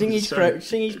point? Nothing. Sing his, So-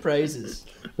 sing his praises.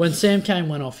 When Sam Cane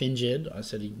went off injured, I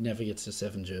said he never gets a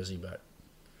 7 jersey back.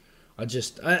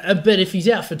 But if he's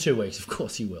out for 2 weeks, of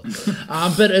course he will.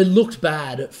 But it looked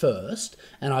bad at first,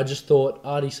 and I just thought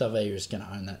Artie Surveyor is going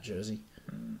to own that jersey.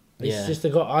 He's Yeah. just the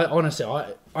guy.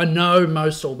 I know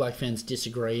most All Black fans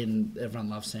disagree, and everyone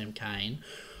loves Sam Cane.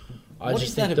 I What just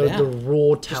is that think the about? raw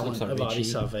looks talent like of Artie Richie.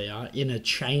 Surveyor in a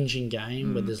changing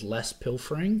game where there's less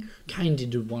pilfering. Cane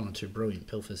did do 1 or 2 brilliant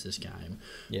pilfers this game,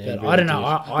 Yeah, but he I don't really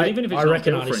know. did. I even if it's I not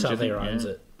reckon Artie pilfering, do you Surveyor think- owns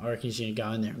yeah. it. I reckon he's going to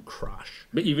go in there and crush.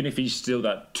 But even if he's still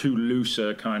that too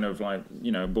looser kind of like,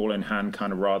 ball in hand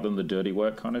kind of rather than the dirty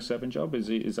work kind of 7 job, is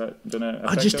that going to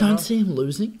I just don't see him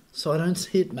losing, so I don't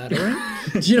see it mattering.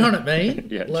 Do you know what I mean?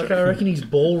 Yeah, like true. I reckon his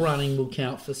ball running will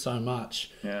count for so much,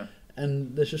 Yeah.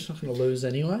 and they're just not going to lose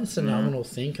anyway. So no one will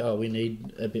think, oh, we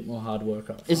need a bit more hard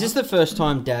work up front. Is this the first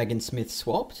time Dag and Smith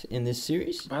swapped in this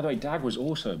series? By the way, Dag was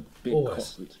also a bit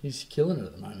Always. He's killing it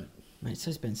at the moment. Mate,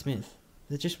 so's Ben Smith.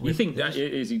 They're just You think that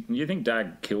you think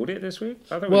Dag killed it this week?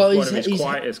 I thought it Well, was one of his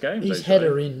quietest games. He's actually.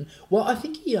 header in. Well, I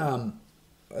think he. I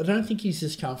don't think he's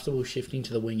as comfortable shifting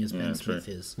to the wing as Ben Yeah, Smith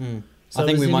true. is. I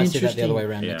think we might see that the other way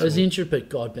around. Yeah. next There's week. injured, but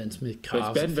God, Ben Smith But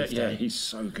carves Ben, at 15. yeah, he's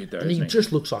so good though. and he Isn't he?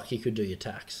 just looks like he could do your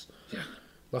tax. Yeah.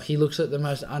 Like he looks at the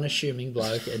most unassuming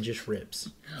bloke and just rips.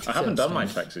 I haven't done my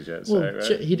taxes yet. So, Well,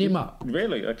 hit him up.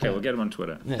 really? Okay, we'll get him on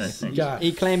Twitter. Yes. Okay. Yeah.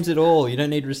 He claims it all. You don't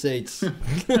need receipts.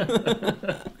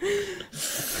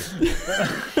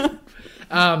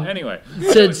 Anyway,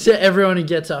 So everyone who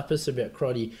gets up us about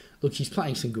Crotty, look, he's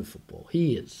playing some good football.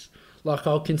 He is. Like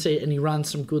I can see it, and he runs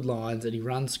some good lines, and he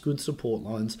runs good support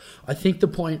lines. I think the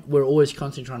point we're always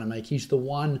constantly trying to make, he's the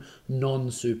one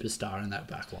non-superstar in that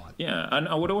back line. yeah, and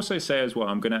I would also say as well,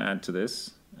 I'm going to add to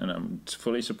this, and I'm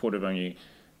fully supportive on you.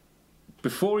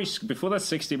 Before that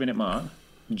 60-minute mark,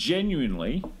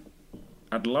 genuinely,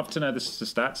 I'd love to know the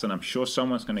stats, and I'm sure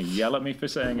someone's going to yell at me for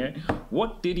saying it.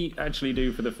 What did he actually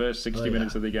do for the first 60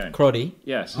 minutes of the game? Crotty.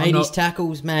 Yes. Made not- his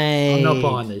tackles, mate. I'm not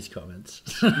buying these comments.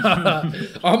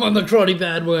 I'm on the Crotty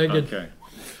bandwagon. Okay.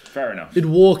 Fair enough. He'd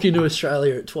walk into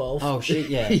Australia at 12. Oh, shit,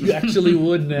 yeah. He actually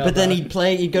would now. But then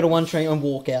though. he'd go to one train and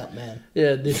walk out, man.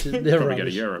 Yeah, they're Probably go to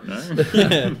rubbish. Europe,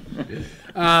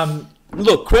 no?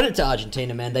 Look, credit to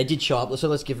Argentina, man. They did show up, so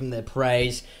let's give them their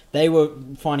praise. They were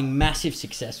finding massive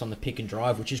success on the pick and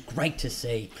drive, which is great to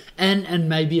see. And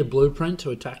maybe a blueprint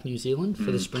to attack New Zealand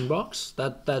for the Springboks.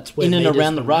 That's where In and meters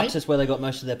around the were made. rucks, that's where they got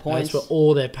most of their points. That's where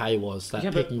all their pay was. That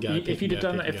Yeah, pick but and go. if pick you'd and have go,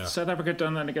 done pick that, and if go. South Africa had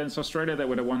done that against Australia, they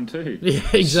would have won too. Yeah,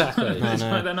 exactly. I It's know.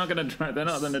 like they're not going to try. They're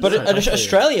not going to. But Exactly.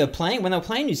 Australia when they were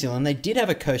playing New Zealand, they did have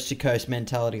a coast to coast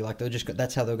mentality. Like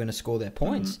that's how they were going to score their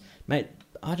points, mate.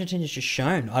 Argentina's just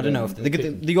shown. I don't know if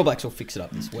the All Blacks will fix it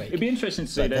up this week. It'd be interesting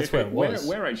to see But though, that's where it was.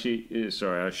 where actually.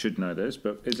 Sorry, I should know this,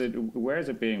 but where is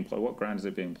it being played? What ground is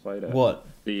it being played at? What?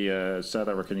 The South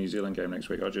Africa New Zealand game next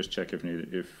week. I'll just check if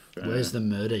Where's the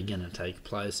murder going to take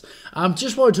place?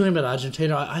 Just while we're talking about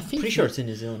Argentina, I think Pretty sure it's in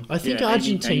New Zealand. I think Amy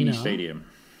Argentina. Stadium.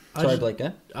 Sorry, Blake.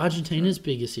 Go. Argentina's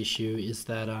biggest issue is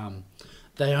that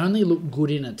they only look good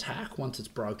in attack once it's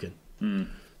broken.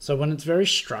 So when it's very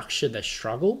structured, they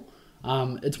struggle.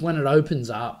 It's when it opens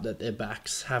up that their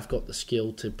backs have got the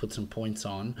skill to put some points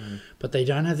on, but they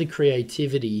don't have the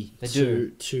creativity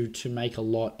to make a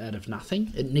lot out of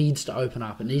nothing. It needs to open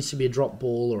up. It needs to be a drop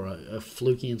ball or a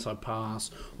fluky inside pass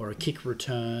or a kick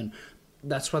return.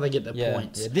 That's why they get their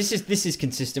points. Yeah. This is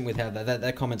consistent with how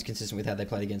that comment's consistent with how they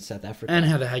played against South Africa And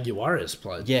how the Jaguares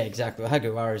played. Yeah, exactly.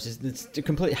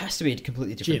 Jaguares has to be a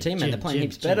completely different team, man. They're playing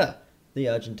heaps better. The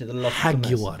Argentina, the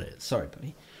Jaguares. Sorry,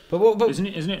 buddy. But isn't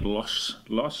it Los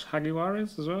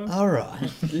Jaguares as well? All right,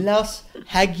 Los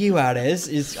Jaguares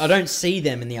is. I don't see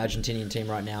them in the Argentinian team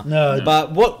right now. No.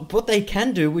 But what they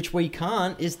can do, which we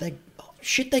can't, is they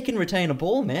can retain a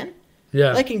ball, man.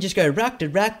 Yeah. They can just go rack to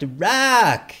rack to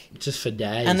rack. Just for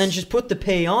days. And then just put the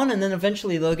P on, and then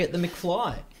eventually they'll get the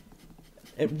McFly.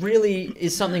 It really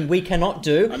is something we cannot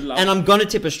do, and I'm going to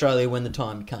tip Australia when the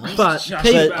time comes. But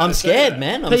I'm scared,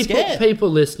 man. I'm scared. People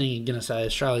listening are going to say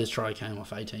Australia's try came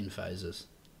off 18 phases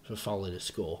for Foley to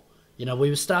score. You know, we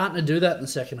were starting to do that in the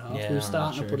second half. Yeah, we were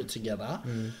starting true. to put it together.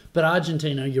 But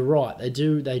Argentina, you're right. They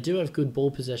do have good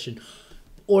ball possession.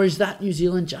 Or is that New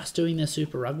Zealand just doing their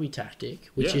Super Rugby tactic,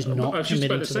 which is not I was just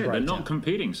committing about to to the say, they're breakdown? not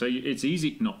competing, so it's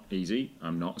easy. Not easy.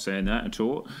 I'm not saying that at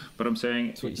all. But I'm saying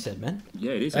That's what you said, man.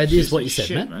 yeah, it is. It is what you said,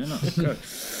 Shit, man. Oh, God.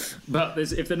 But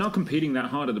if they're not competing that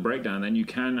hard at the breakdown, then you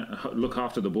can look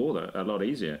after the ball a lot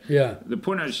easier. Yeah. The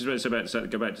point I was just about to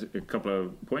go back to a couple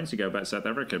of points ago about South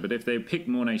Africa, but if they pick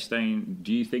Mornay Steyn,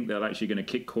 do you think they're actually going to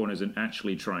kick corners and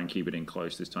actually try and keep it in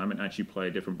close this time and actually play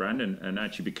a different brand and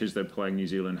actually, because they're playing New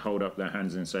Zealand, hold up their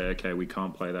hands and say, okay, we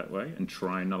can't play that way and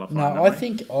try and nullify No, that way?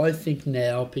 I think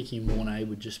now picking Mornay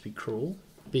would just be cruel,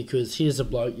 because here's a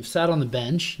bloke, you've sat on the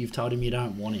bench, you've told him you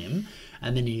don't want him,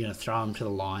 and then you're going to throw him to the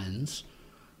Lions.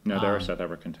 No, they're a South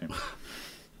African team.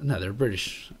 No, they're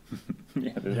British.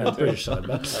 Yeah, They're a British side,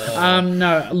 but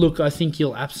no. Look, I think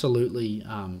you'll absolutely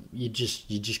you just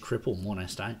cripple Mornay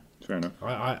Steyn. Fair enough.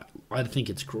 I think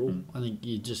it's cruel. I think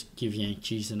you just give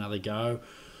Yankees another go.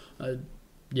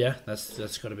 Yeah,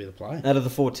 that's got to be the play. Out of the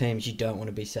four teams, you don't want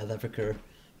to be South Africa.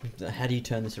 How do you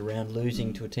turn this around?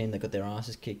 Losing to a team that got their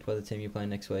asses kicked by the team you're playing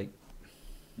next week.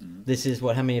 This is how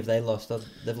many have they lost?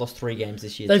 They've lost 3 games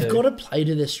this year. They've got to play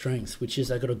to their strengths, which is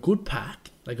they've got a good pack,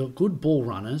 they've got good ball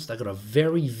runners, they've got a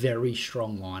very, very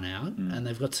strong line out, and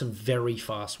they've got some very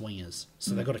fast wingers.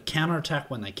 So they've got to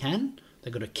counter-attack when they can,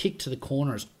 they've got to kick to the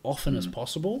corner as often as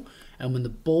possible, and when the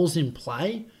ball's in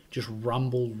play, just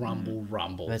rumble.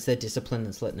 That's their discipline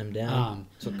that's letting them down.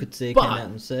 That's what Coetzee but- came out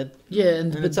and said. Yeah,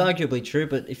 And it's arguably true,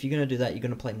 but if you're going to do that, you're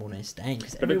going to play Mornay Steyn,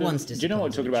 because everyone's disciplined. Do you know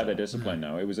what? Talking about their their discipline,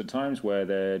 though, it was at times where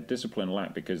their discipline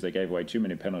lacked because they gave away too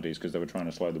many penalties because they were trying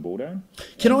to slow the ball down.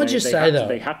 Can And I they- just they say, had to- though-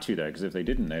 they had to, though, because if they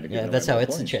didn't, they'd have Yeah, given that's away how more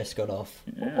Edson points. Chess got off.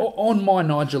 Yeah. On my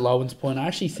Nigel Owens point, I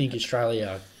actually think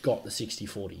Australia got the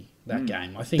 60-40 that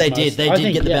game. I think They did. They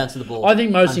did get the bounce of the ball. I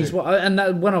think most 100. things. And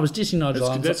that, when I was dissing Nigel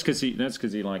Owens, That's because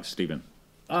he likes Stephen.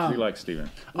 He likes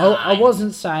Stephen. I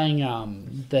wasn't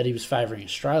saying that he was favouring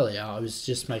Australia. I was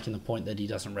just making the point that he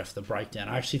doesn't ref the breakdown.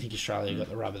 I actually think Australia got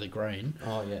the rub of the green.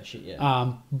 Oh, yeah, shit,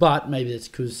 yeah. But maybe it's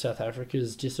because South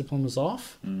Africa's discipline was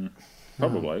off.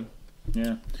 Probably.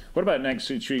 Yeah. What about next?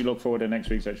 Should you look forward to next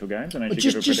week's actual games and actually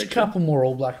Just give a just a prediction? couple more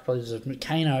All Black players.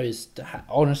 Kano is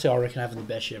honestly, I reckon, having the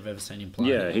best year I've ever seen him play.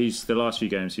 Yeah, he's the last few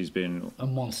games he's been A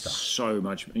monster. so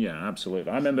much. Yeah,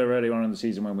 absolutely. I remember early on in the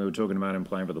season when we were talking about him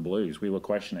playing for the Blues, we were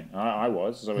questioning. I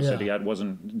was, so I said he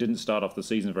didn't start off the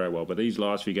season very well, but these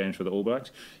last few games for the All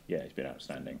Blacks, yeah, he's been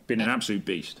outstanding. Been an absolute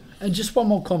beast. And just one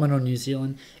more comment on New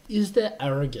Zealand. Is their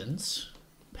arrogance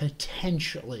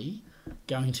potentially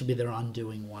going to be their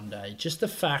undoing one day? Just the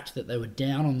fact that they were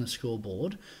down on the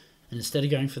scoreboard, and instead of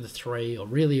going for the 3 or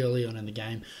really early on in the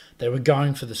game, they were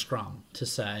going for the scrum to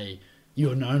say,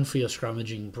 you're known for your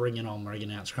scrummaging, bring it on, bring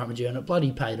it out, scrummaging, and it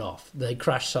bloody paid off. They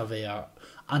crashed Savia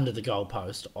under the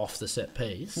goalpost off the set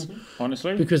piece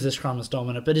Honestly, because the scrum is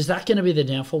dominant. But is that going to be their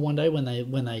downfall one day when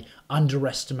they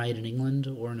underestimate an England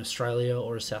or an Australia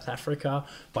or a South Africa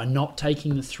by not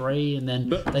taking the 3, and then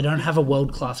they don't have a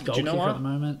world-class goal you know kicker what? at the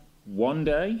moment? one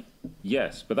day,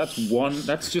 yes, but that's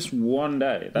just one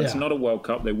day. That's Yeah. not a World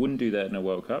Cup. They wouldn't do that in a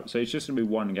World Cup. So it's just going to be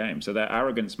one game. So their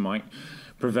arrogance might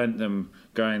prevent them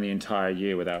going the entire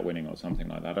year without winning or something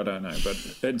like that. I don't know, but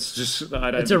it's just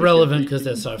I don't. It's think irrelevant because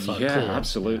they're so far Yeah, clear.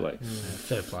 absolutely.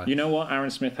 Fair play. You know what? Aaron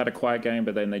Smith had a quiet game,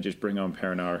 but then they just bring on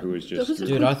Perinara, who was just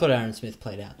Dude, I thought Aaron Smith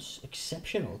played out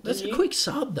exceptional. That's didn't a you? quick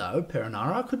sub, though,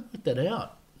 Perinara. I couldn't work that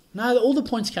out. No, all the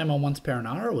points came on once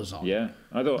Perinara was on. yeah.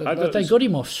 I thought But they got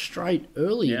him off straight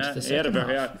early yeah. into the He had a second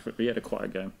half. he had a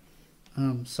quiet game,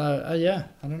 Yeah,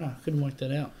 I don't know. I couldn't work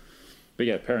that out. but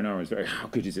yeah, Perinara was very. How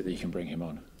good is it that you can bring him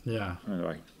on? Yeah.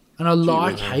 Anyway, And I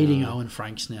like whiz. hating Owen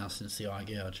Franks now since the eye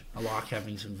gouge. I like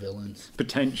having some villains.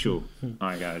 potential,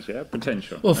 I guys, yeah,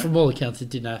 potential. Well, from all accounts, it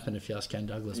didn't happen if you ask Kane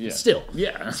Douglas. But Yeah. still,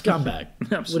 yeah, scumbag.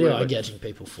 What are Absolutely. you eye gouging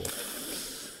people for?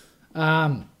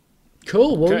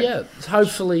 Cool. Well, Okay. yeah.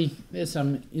 Hopefully, there's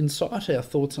some insight, our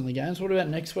thoughts on the games. What about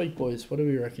next week, boys? What do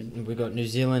we reckon? We got New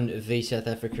Zealand v South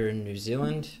Africa in New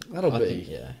Zealand. That'll I be- think,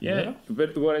 yeah. yeah.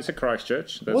 But well, it's a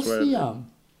Christchurch. That's What's where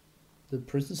the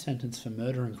prison sentence for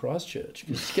murder in Christchurch?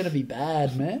 'Cause it's going to be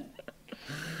bad, man.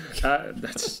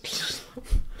 that's.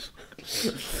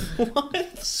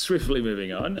 Swiftly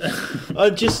moving on. I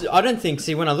don't think.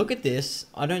 See, when I look at this,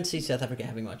 I don't see South Africa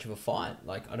having much of a fight.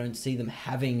 Like, I don't see them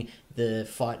having the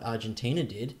fight Argentina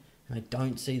did. And I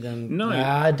don't see them. No,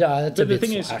 That's a but the bit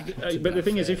thing is, slack, to but be the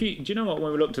thing is, fair. if you do you know what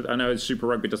when we looked at, I know Super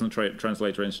Rugby doesn't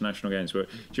translate to international games, but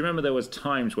do you remember there was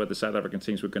times where the South African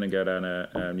teams were going to go down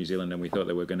to New Zealand and we thought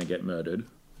they were going to get murdered,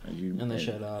 And they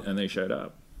showed up. And they showed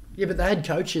up. Yeah, but they had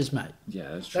coaches, mate. Yeah,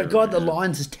 that's true. That guy at the yeah.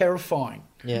 lines is terrifying.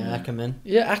 Yeah, Ackerman.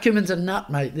 Yeah, Ackerman's a nut,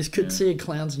 mate. This could see a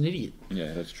clown's an idiot.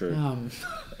 Yeah, that's true. I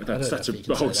That's don't a know if you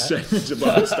can bold say that. statement. It's a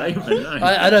bold statement. No.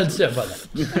 I don't stand by that.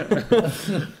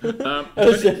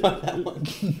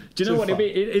 Do you know what?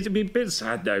 It'd be a bit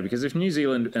sad though, because if New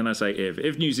Zealand, and I say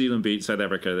if New Zealand beat South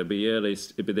Africa, it'd be the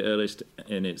earliest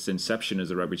in its inception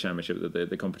as a rugby championship that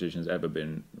the competition's ever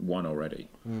been won already.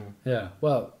 Yeah,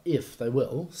 well, if they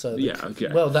will. So Yeah,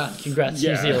 okay. Well done. Congrats,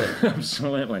 New Zealand.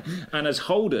 Absolutely. And as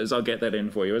holders, I'll get that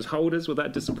in for you. As holders, will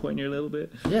that disappoint you a little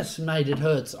bit? Yes, mate, it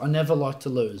hurts. I never like to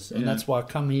lose, and Yeah. that's why I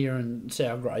come here and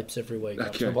sour grapes every week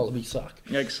after Okay. the Wallaby suck.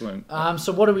 Excellent.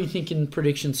 So what are we thinking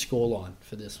prediction scoreline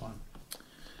for this one?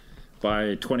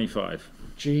 By 25.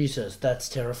 Jesus, that's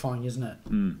terrifying, isn't it?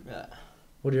 Yeah.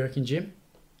 What do you reckon, Jim?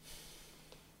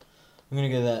 I'm going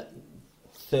to go that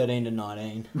 13 to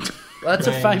 19. That's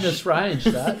a Range. famous range,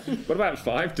 that. What about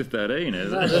 5 to 13?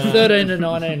 Is No, it? the 13 to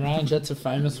 19 range, that's a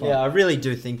famous one. Yeah, I really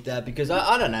do think that because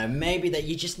I don't know, maybe that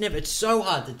you just never, it's so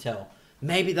hard to tell.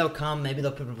 Maybe they'll come, maybe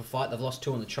they'll put up a fight. They've lost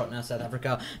 2 on the trot now, South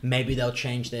Africa. Maybe they'll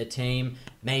change their team.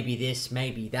 Maybe this,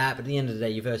 maybe that. But at the end of the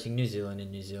day, you're versing New Zealand in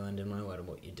New Zealand, and no matter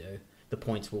what you do, the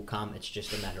points will come. It's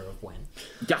just a matter of when.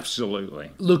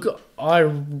 Absolutely. Look,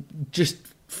 I just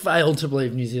failed to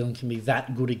believe New Zealand can be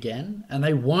that good again, and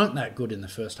they weren't that good in the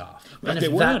first half. But And they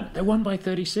if weren't. They won by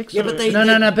 36. Yeah, but they, No,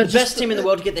 they're no, but the just- best team in the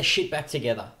world to get their shit back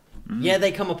together. Yeah,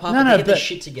 they come apart, No, but no, they get but their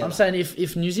shit together. I'm saying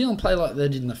if New Zealand play like they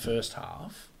did in the first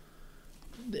half,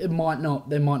 they might not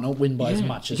win by as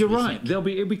much as you're we right. think.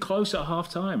 It'll be close at half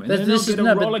time, and This- then this they'll is- get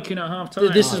no, a but rollicking at half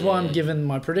time. This is Oh, why yeah. I'm giving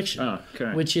my prediction, Oh,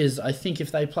 okay. which is I think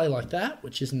if they play like that,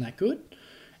 which isn't that good,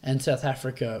 and South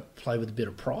Africa play with a bit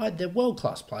of pride, they're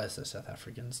world-class players, they're South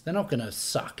Africans. They're not going to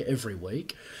suck every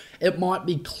week. It might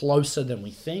be closer than we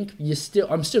think. I'm still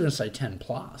going to say 10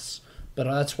 plus, but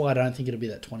that's why I don't think it'll be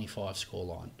that 25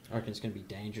 scoreline. I reckon it's going to be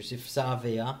dangerous. If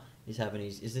Savia is having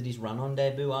is it his run-on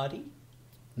debut, Artie?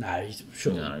 No, he's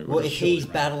sure. No. Well, if he's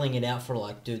mate. battling it out for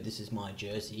like, dude, this is my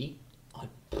jersey, South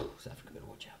Africa better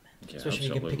watch out, man. Yeah, Especially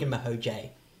if you're picking Mahojay.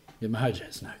 Yeah,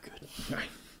 Mahoja's no good. No,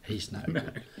 He's no no,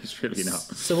 good. it's really not.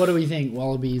 So what do we think?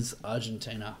 Wallabies,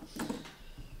 Argentina.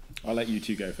 I'll let you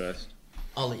two go first.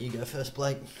 I'll let you go first,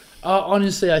 Blake.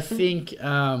 Honestly, I think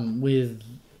with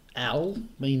Al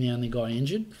being the only guy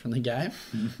injured from the game,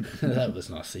 that was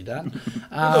nicely done.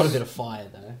 I got a bit of fire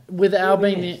though. With Al What do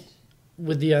you being mean?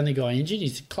 with the only guy injured,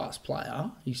 he's a class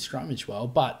player. He scrummaged well,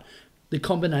 but the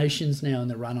combinations now in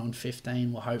the run on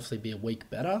 15 will hopefully be a week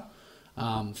better.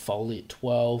 Foley at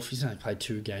 12. He's only played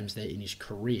 2 games there in his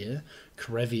career.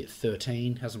 Karevi at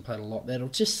 13. Hasn't played a lot there. It'll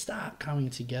just start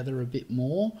coming together a bit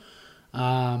more.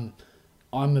 I'm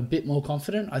a bit more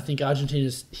confident. I think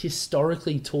Argentina's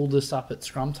historically tooled us up at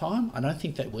scrum time. I don't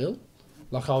think they will.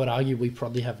 Like, I would argue we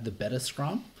probably have the better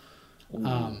scrum.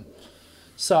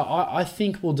 So I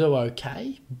think we'll do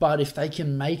okay. But if they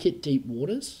can make it deep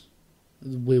waters,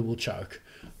 we will choke.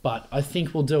 But I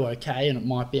think we'll do okay, and it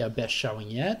might be our best showing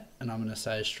yet. And I'm going to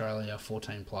say Australia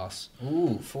 14 plus.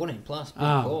 Ooh, 14 plus, big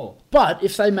call. But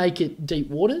if they make it deep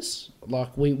waters, like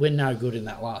we're no good in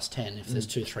that last 10 if there's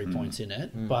 2-3 points in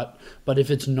it. But if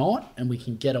it's not, and we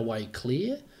can get away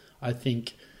clear, I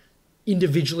think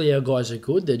individually our guys are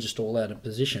good. They're just all out of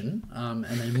position, and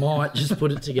they might just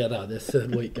put it together. Their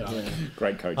third week going.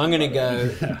 Great coach. I'm going to go.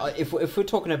 If we're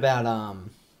talking about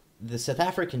the South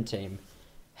African team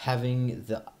having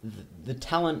the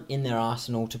talent in their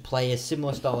arsenal to play a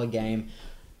similar style of game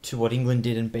to what England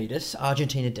did and beat us,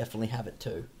 Argentina definitely have it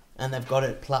too. And they've got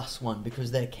it +1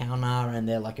 because their counter and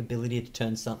their ability to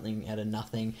turn something out of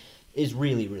nothing is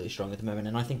really, really strong at the moment.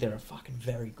 And I think they're a fucking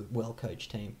very good, well-coached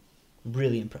team.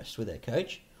 Really impressed with their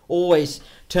coach. Always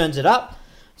turns it up.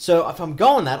 So if I'm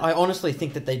going that, I honestly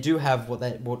think that they do have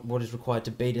what is required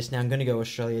to beat us. Now I'm going to go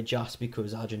Australia just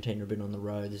because Argentina have been on the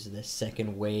road. This is their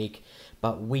second week,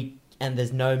 and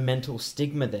there's no mental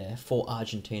stigma there for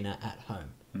Argentina at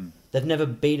home. They've never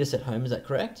beat us at home. Is that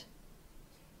correct?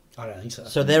 I don't think so.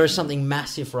 So there is something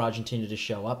massive for Argentina to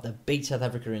show up. They beat South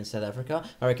Africa in South Africa.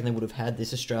 I reckon they would have had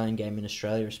this Australian game in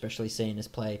Australia, especially seeing us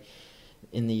play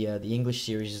in the English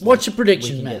series. What's your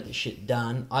prediction, we can man? Get the shit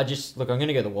done. I'm going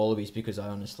to go the Wallabies because I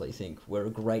honestly think we're a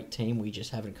great team. We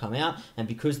just haven't come out, and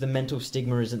because the mental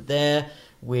stigma isn't there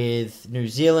with New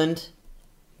Zealand.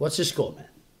 What's the score, man?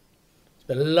 It's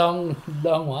been a long,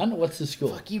 long one. What's the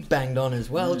score? Fuck, you banged on as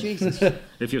well, Jesus.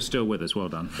 If you're still with us, well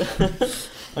done.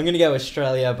 I'm going to go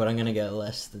Australia, but I'm going to go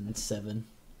less than 7.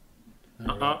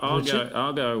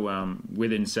 I'll go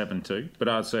within 7 too, but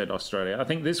I'd say it Australia. I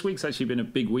think this week's actually been a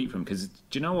big week for them because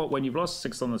do you know what? When you've lost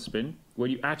 6 on the spin, when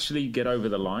you actually get over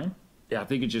the line, I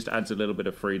think it just adds a little bit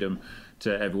of freedom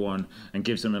to everyone and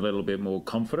gives them a little bit more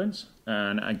confidence.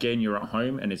 And again, you're at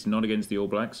home and it's not against the All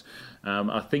Blacks.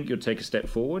 I think you'll take a step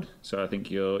forward. So I think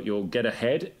you'll get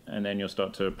ahead and then you'll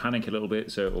start to panic a little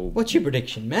bit. So what's your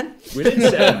prediction, man? Within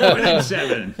 7. Within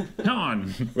 7. Come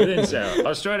on. Within 7.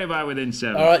 Australia by within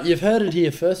 7. All right, you've heard it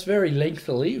here first, very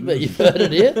lengthily, but you've heard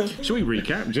it here. Should we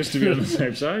recap just to be on the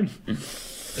safe side?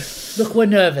 Look, we're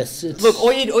nervous. Look,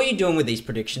 all you're doing with these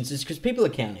predictions is because people are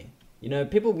counting. You know,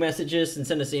 people message us and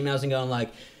send us emails and going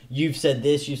you've said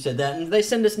this, you've said that, and they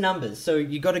send us numbers. So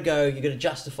you got to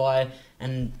justify,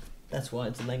 and that's why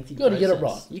it's a lengthy process. You got to get it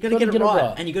right. You got to get it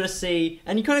right, and you got to see,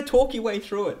 and you got to talk your way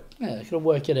through it. Yeah, you got to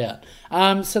work it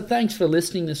out. So thanks for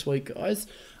listening this week, guys.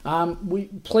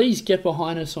 Please get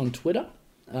behind us on Twitter.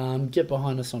 Get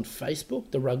behind us on Facebook,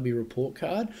 the Rugby Report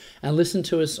Card, and listen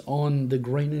to us on the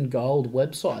Green and Gold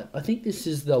website. I think this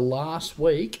is the last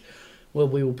week where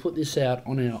we will put this out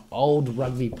on our old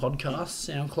rugby podcast,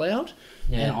 SoundCloud,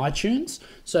 and iTunes.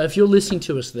 So if you're listening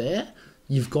to us there,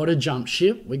 you've got to jump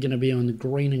ship. We're going to be on the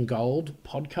Green and Gold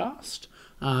podcast.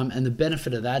 And the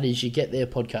benefit of that is you get their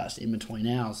podcast in between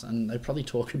ours, and they probably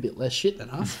talk a bit less shit than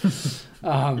us.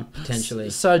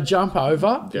 Potentially. So jump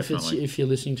over Definitely. if you're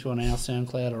listening to on our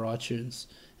SoundCloud or iTunes.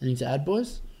 Anything to add,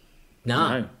 boys?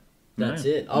 No. That's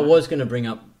it. I was going to bring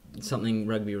up something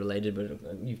rugby related,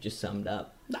 but you've just summed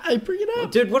up. No, bring it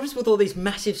up. Dude, what is with all these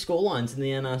massive scorelines in the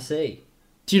NRC?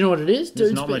 Do you know what it is?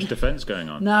 There's not much defence going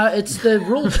on. No, it's the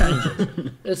rule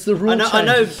changes. It's the rule changes. I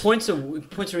know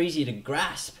points are easy to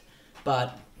grasp,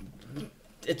 but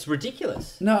it's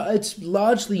ridiculous. No, it's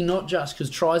largely not just because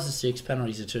tries are 6,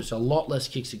 penalties are 2, so a lot less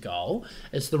kicks a goal.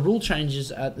 It's the rule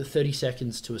changes at the 30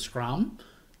 seconds to a scrum,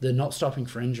 the not stopping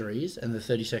for injuries, and the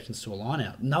 30 seconds to a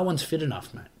line-out. No one's fit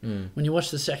enough, mate. When you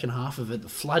watch the second half of it, the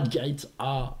floodgates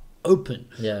are open.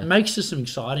 Yeah. It makes for some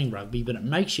exciting rugby, but it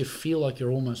makes you feel like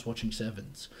you're almost watching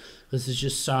sevens because there's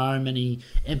just so many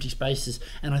empty spaces.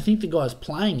 And I think the guys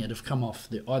playing it have come off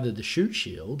either the shoot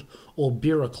shield or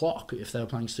beer o'clock if they were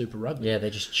playing Super Rugby. Yeah,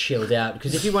 they just chilled out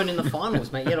because if you weren't in the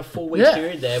finals, mate, you had a 4-week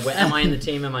period there where am I in the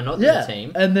team, am I not in the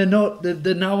team? And they're not.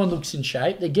 No one looks in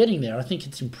shape. They're getting there. I think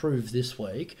it's improved this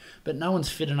week, but no one's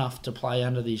fit enough to play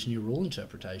under these new rule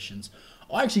interpretations.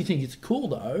 I actually think it's cool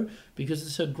though because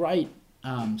it's a great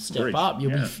step up.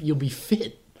 You'll be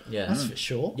fit. Yeah, that's for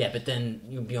sure. Yeah, but then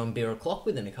you'll be on beer o'clock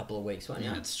within a couple of weeks, won't you?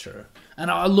 Yeah, that's true.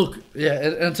 And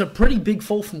it's a pretty big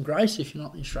fall from grace if you're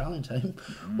not the Australian team.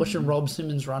 Watching Rob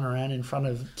Simmons run around in front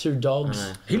of 2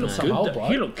 dogs. He looked good.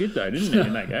 He looked good though, didn't he?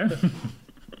 In that game.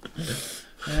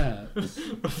 Yeah.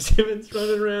 Rob Simmons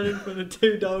running around in front of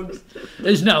 2 dogs.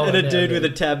 There's no one and a there, dude with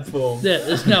a tab form. Yeah,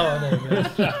 there's no one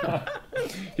there, man.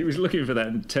 He was looking for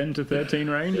that 10 to 13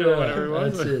 range or whatever it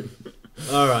was. That's it.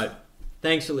 All right.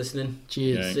 Thanks for listening.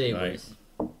 Cheers. Yeah, See you, bye. boys.